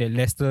were saying that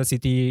Leicester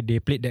City, they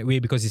played that way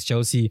because it's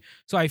Chelsea.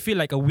 So I feel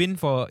like a win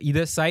for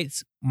either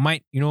sides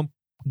might,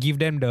 give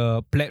them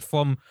the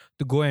platform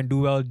to go and do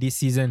well this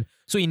season.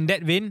 So in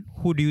that vein,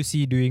 who do you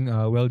see doing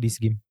well this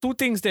game? Two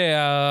things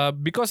there.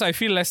 Because I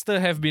feel Leicester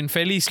have been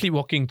fairly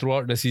sleepwalking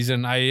throughout the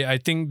season. I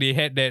think they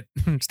had that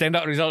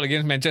standout result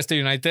against Manchester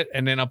United,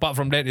 and then apart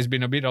from that, it's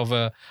been a bit of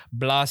a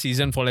blah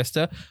season for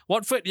Leicester.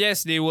 Watford,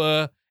 yes, they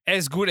were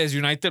as good as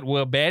United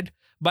were bad.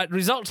 But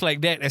results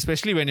like that,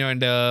 especially when you're in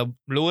the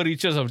lower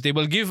reaches of the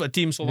table, give a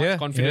team so much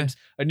confidence.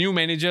 A new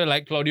manager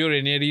like Claudio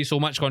Ranieri, so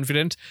much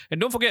confidence. And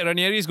don't forget,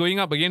 Ranieri is going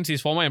up against his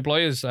former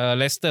employers,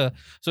 Leicester.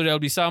 So there'll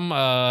be some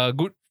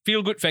good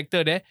feel-good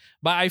factor there.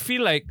 But I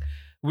feel like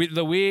with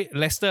the way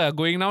Leicester are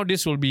going now,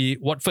 this will be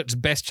Watford's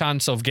best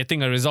chance of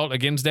getting a result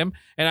against them.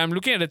 And I'm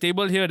looking at the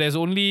table here. There's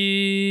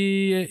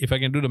only, if I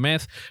can do the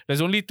math,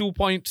 there's only 2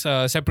 points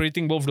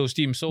separating both those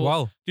teams. So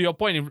to your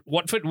point, if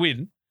Watford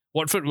win,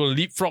 Watford will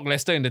leapfrog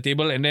Leicester in the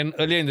table. And then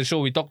earlier in the show,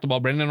 we talked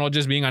about Brendan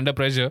Rodgers being under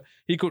pressure.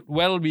 He could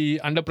well be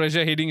under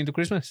pressure heading into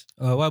Christmas.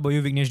 What about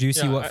you, Vignesh? Do you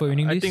see Watford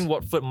winning this? I think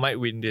Watford might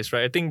win this,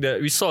 right? I think that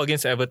we saw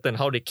against Everton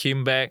how they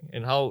came back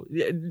and how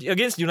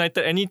against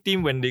United, any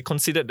team when they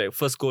considered their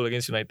first goal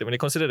against United, when they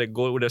considered that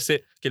goal, would have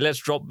said, okay, let's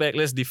drop back,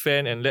 let's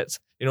defend, and let's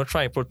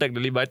try and protect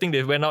the lead. But I think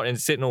they went out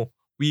and said, no,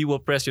 we will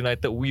press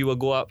United, we will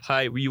go up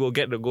high, we will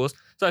get the goals.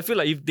 So I feel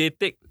like if they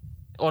take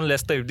on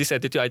Leicester with this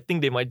attitude, I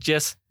think they might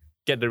just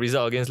get the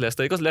result against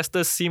Leicester, because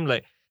Leicester seem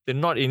like they're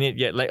not in it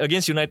yet. Like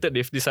against United,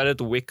 they've decided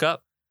to wake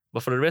up,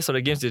 but for the rest of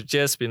the games, they've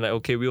just been like,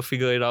 okay, we'll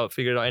figure it out,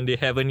 and they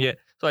haven't yet.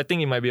 So I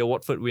think it might be a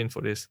Watford win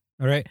for this.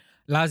 All right.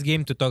 Last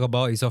game to talk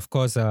about is of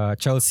course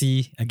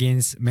Chelsea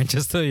against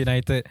Manchester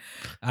United.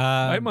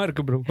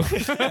 bro.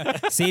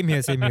 Same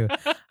here.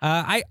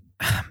 I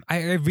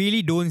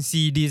really don't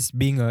see this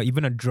being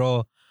even a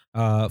draw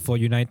for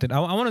United. I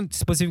want to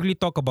specifically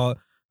talk about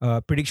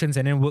predictions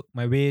and then work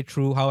my way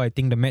through how I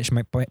think the match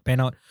might pan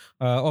out.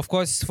 Of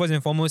course, first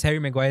and foremost, Harry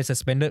Maguire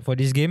suspended for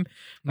this game.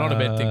 Not a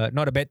bad thing.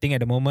 Not a bad thing at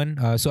the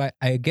moment. So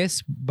I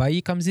guess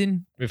Bailly comes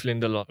in With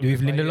Lindelof. with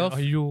Lindelof.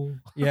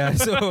 Yeah.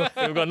 So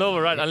You've got no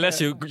right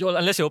unless you're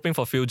hoping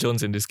for Phil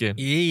Jones in this game.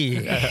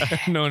 yeah.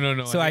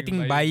 No. So I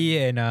think Bailly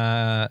and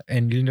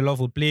Lindelof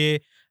will play.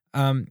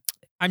 I'm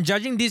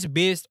judging this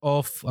based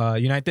off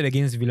United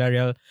against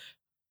Villarreal.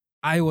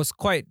 I was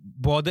quite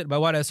bothered by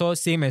what I saw,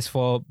 same as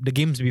for the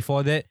games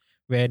before that,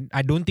 when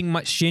I don't think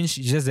much changed.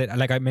 It's just that,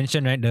 like I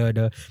mentioned, right,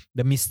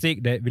 the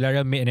mistake that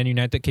Villarreal made and then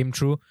United came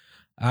through.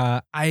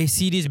 I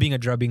see this being a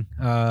drubbing.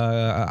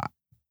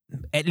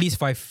 At least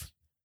 5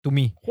 to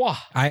me. Wow.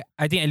 I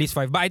think at least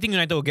 5. But I think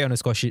United will get on the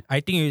score sheet. I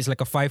think it's like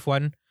a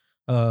 5-1,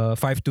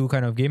 5-2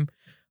 kind of game.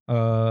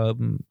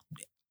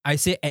 I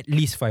say at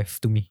least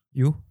 5 to me.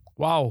 You?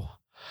 Wow.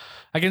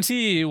 I can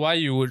see why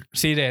you would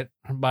say that,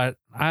 but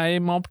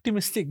I'm an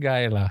optimistic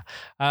guy lah.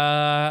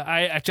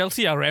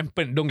 Chelsea are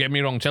rampant. Don't get me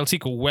wrong. Chelsea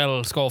could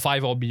well score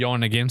 5 or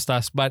beyond against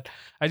us, but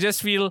I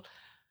just feel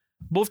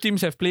both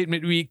teams have played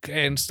midweek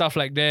and stuff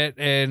like that,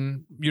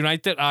 and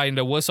United are in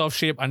the worst of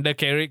shape under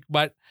Carrick.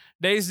 But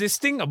there is this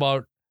thing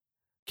about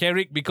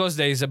Carrick because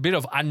there is a bit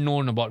of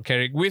unknown about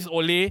Carrick. With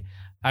Ole,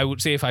 I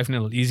would say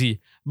 5-0, easy.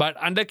 But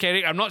under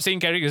Carrick, I'm not saying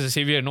Carrick is a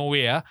savior, no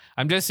way.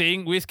 I'm just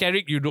saying with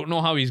Carrick, you don't know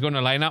how he's going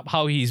to line up,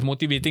 how he's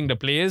motivating the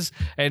players,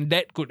 and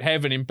that could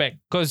have an impact.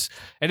 Because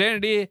at the end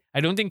of the day, I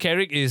don't think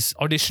Carrick is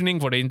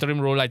auditioning for the interim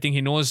role. I think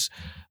he knows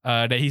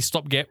that he's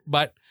stopgap,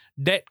 but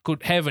that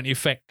could have an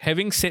effect.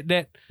 Having said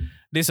that,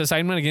 this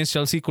assignment against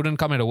Chelsea couldn't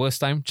come at a worse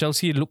time.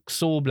 Chelsea looked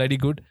so bloody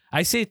good.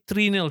 I say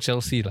 3-0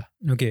 Chelsea lah.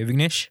 Okay,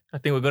 Vignesh? I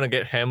think we're going to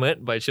get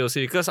hammered by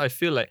Chelsea because I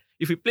feel like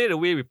if we play the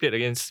way we played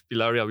against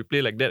Villarreal, we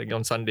play like that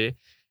on Sunday,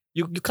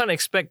 you can't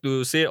expect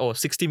to say,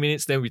 60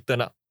 minutes, then we turn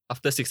up.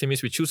 After 60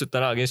 minutes, we choose to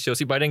turn up against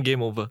Chelsea, by then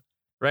game over.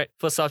 Right?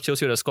 First half,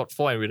 Chelsea would have scored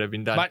 4 and we'd have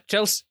been done. But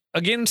Chelsea,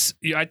 against,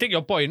 I take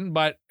your point,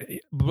 but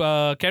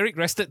Carrick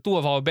rested 2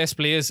 of our best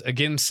players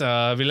against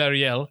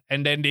Villarreal,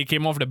 and then they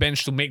came off the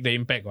bench to make the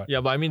impact. Right?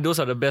 Yeah, but I mean, those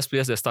are the best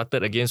players that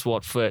started against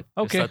Watford.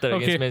 Against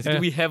Man City.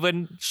 We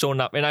haven't shown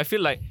up. And I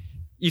feel like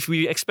if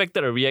we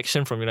expected a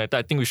reaction from United,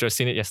 I think we should have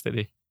seen it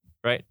yesterday.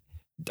 Right?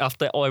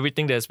 After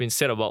everything that's been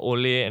said about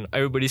Ole and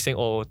everybody saying,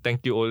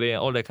 thank you, Ole, and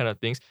all that kind of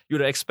things, you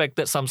would have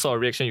expected some sort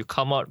of reaction. You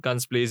come out,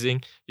 guns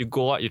blazing, you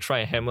go out, you try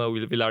and hammer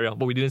with Villarreal.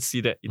 But we didn't see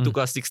that. It took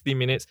us 60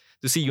 minutes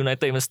to see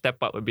United even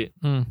step up a bit.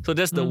 So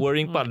that's the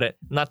worrying part, that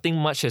nothing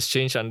much has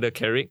changed under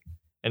Carrick.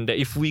 And that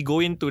if we go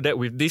into that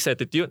with this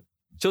attitude,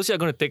 Chelsea are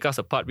going to take us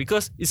apart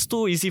because it's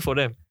too easy for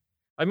them.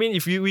 I mean,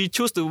 if we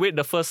choose to wait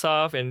the first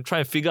half and try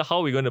and figure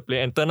how we're going to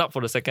play and turn up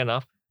for the second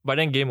half, by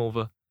then game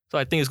over. So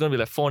I think it's going to be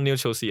like 4-0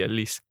 Chelsea at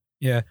least.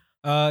 Yeah.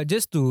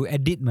 Just to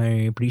edit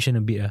my prediction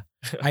a bit.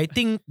 I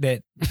think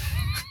that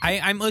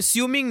I'm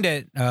assuming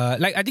that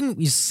I think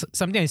it's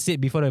something I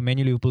said before the Man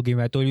U Liverpool game.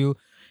 I told you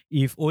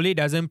if Ole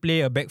doesn't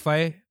play a back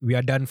 5, we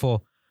are done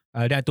for.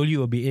 Then I told you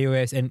it will be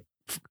AOS, and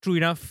true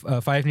enough,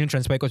 5-0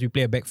 transpire because we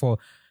play a back 4.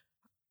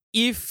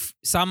 If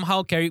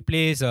somehow Carrick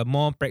plays a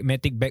more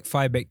pragmatic back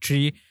 5, back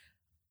 3,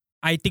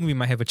 I think we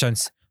might have a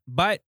chance.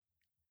 But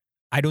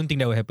I don't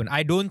think that will happen.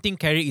 I don't think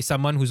Carrick is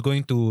someone who's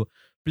going to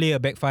play a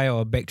back 5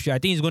 or a back 3. I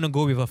think he's going to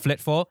go with a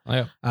flat 4.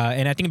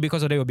 And I think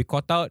because of that, he will be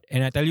caught out.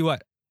 And I tell you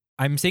what,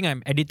 I'm saying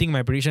I'm editing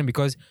my prediction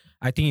because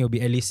I think it will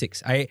be at least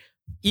 6.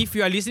 If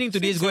you are listening to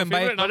this, go and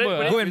buy.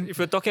 If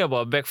you're talking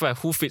about back 5,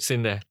 who fits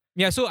in there?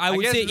 Yeah, so I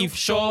would say if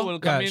Shaw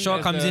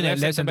comes in at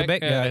left centre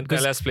back,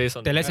 because Telles plays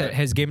on Telles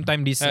has game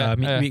time this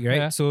midweek, right?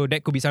 Yeah. So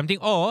that could be something.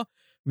 Or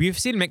we've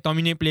seen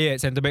McTominay play at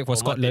centre back for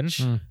Scotland.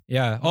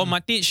 Or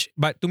Matic.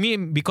 But to me,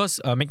 because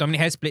McTominay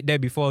has played there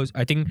before,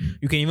 I think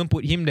you can even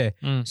put him there.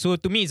 So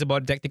to me, it's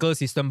about tactical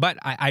system. But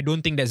I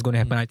don't think that's going to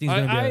happen. I think it's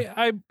going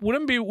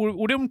to be. I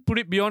wouldn't put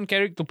it beyond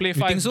Carrick to play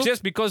 5 think so?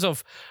 just because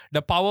of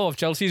the power of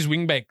Chelsea's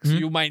wingbacks.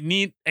 You might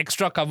need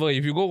extra cover.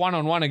 If you go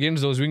 1-on-1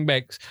 against those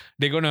wingbacks,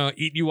 they're going to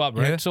eat you up,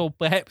 right? Yeah. So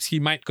perhaps he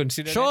might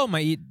consider Shaw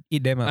might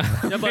eat them up.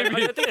 Yeah, but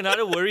I think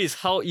another worry is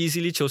how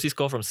easily Chelsea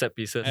score from set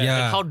pieces. Yeah.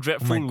 And how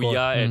dreadful Oh my we God.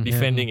 are at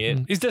defending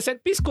it. Is the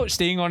set piece coach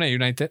staying on at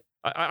United?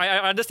 I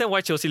understand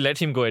why Chelsea let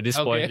him go at this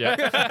point.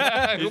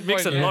 Yeah. Good It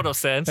makes point, a lot of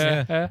sense.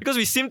 Yeah. Because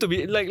we seem to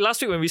be, like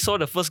last week when we saw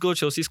the first goal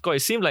Chelsea scored,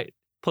 it seemed like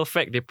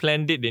perfect. They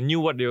planned it, they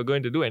knew what they were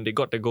going to do, and they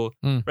got the goal.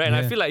 Right? And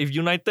I feel like if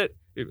United,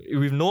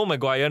 with no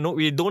Maguire,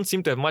 we don't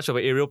seem to have much of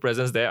an aerial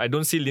presence there. I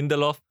don't see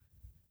Lindelof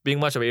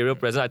being much of an aerial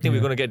presence. I think we're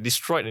going to get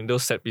destroyed in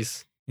those set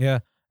pieces. Yeah.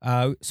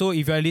 So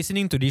if you are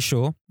listening to this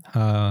show,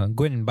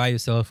 go and buy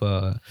yourself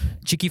a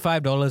cheeky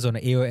 $5 on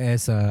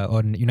AOS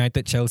on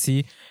United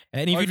Chelsea.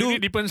 And if Or you do,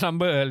 need Depends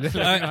number. Just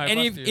let me know, I and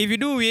pass if to you. you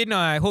do win,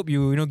 I hope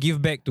you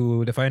give back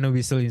to the final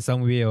whistle in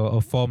some way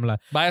or form lah.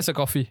 Buy us a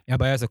coffee. Yeah,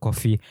 buy us a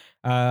coffee.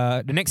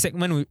 The next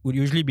segment would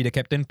usually be the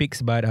captain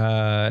picks, but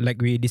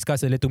like we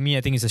discussed earlier, to me,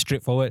 I think it's a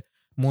straightforward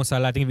Mo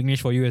Salah. I think Vignesh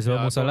for you as well.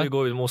 Yeah, Mo I'll Salah. probably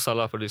go with Mo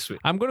Salah for this week.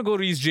 I'm going to go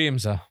Reece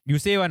James. You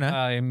say one,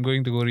 I'm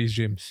going to go Reece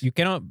James. You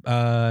cannot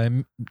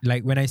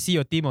like when I see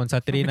your team on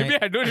Saturday night.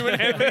 Maybe I don't even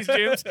have Reece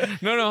James.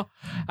 No.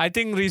 I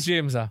think Reece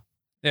James.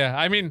 Yeah,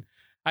 I mean,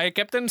 I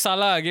captain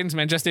Salah against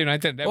Manchester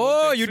United. That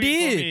was a You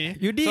treat for did. me.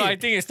 You did. So I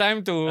think it's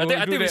time to. I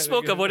think do we that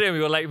spoke again. about it and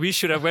we were like, we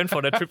should have went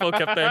for the triple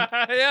captain.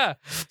 Yeah.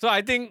 So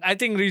I think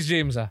Reece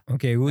James.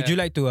 Okay, would you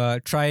like to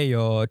try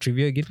your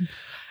trivia again?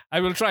 I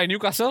will try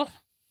Newcastle.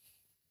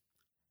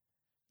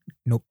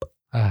 Nope.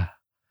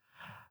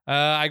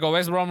 I got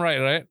West Brom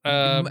right?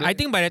 I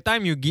think by the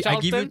time I give you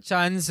Charlton?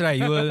 chance, right,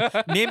 you will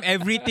name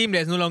every team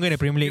that's no longer in the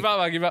Premier League.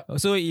 give up.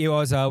 So it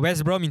was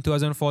West Brom in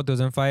 2004,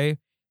 2005,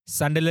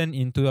 Sunderland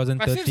in I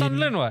 2013. said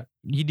Sunderland what?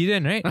 He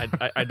didn't, right?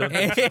 I don't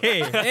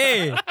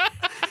hey.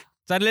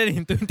 Sunderland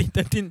in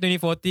 2013,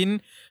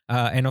 2014,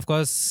 and of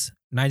course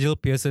Nigel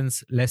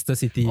Pearson's Leicester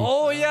City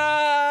Oh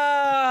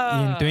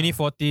yeah. in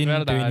 2014,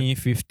 Well done.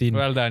 2015.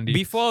 Well done. Deep.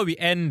 Before we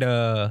end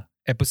the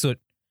episode,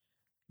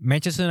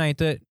 Manchester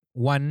United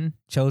 1,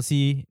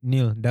 Chelsea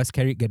 0. Does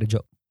Carrick get the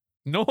job?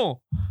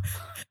 No.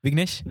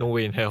 Vignesh? No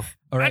way in hell.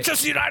 All right.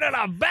 Manchester United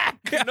are back.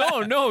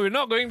 No, we're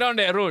not going down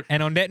that road.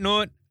 And on that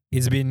note,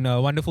 it's been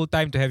a wonderful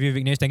time to have you,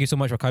 Vignesh. Thank you so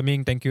much for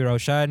coming. Thank you,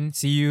 Raushan.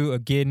 See you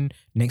again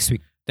next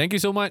week. Thank you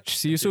so much.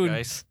 See you soon.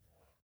 Guys.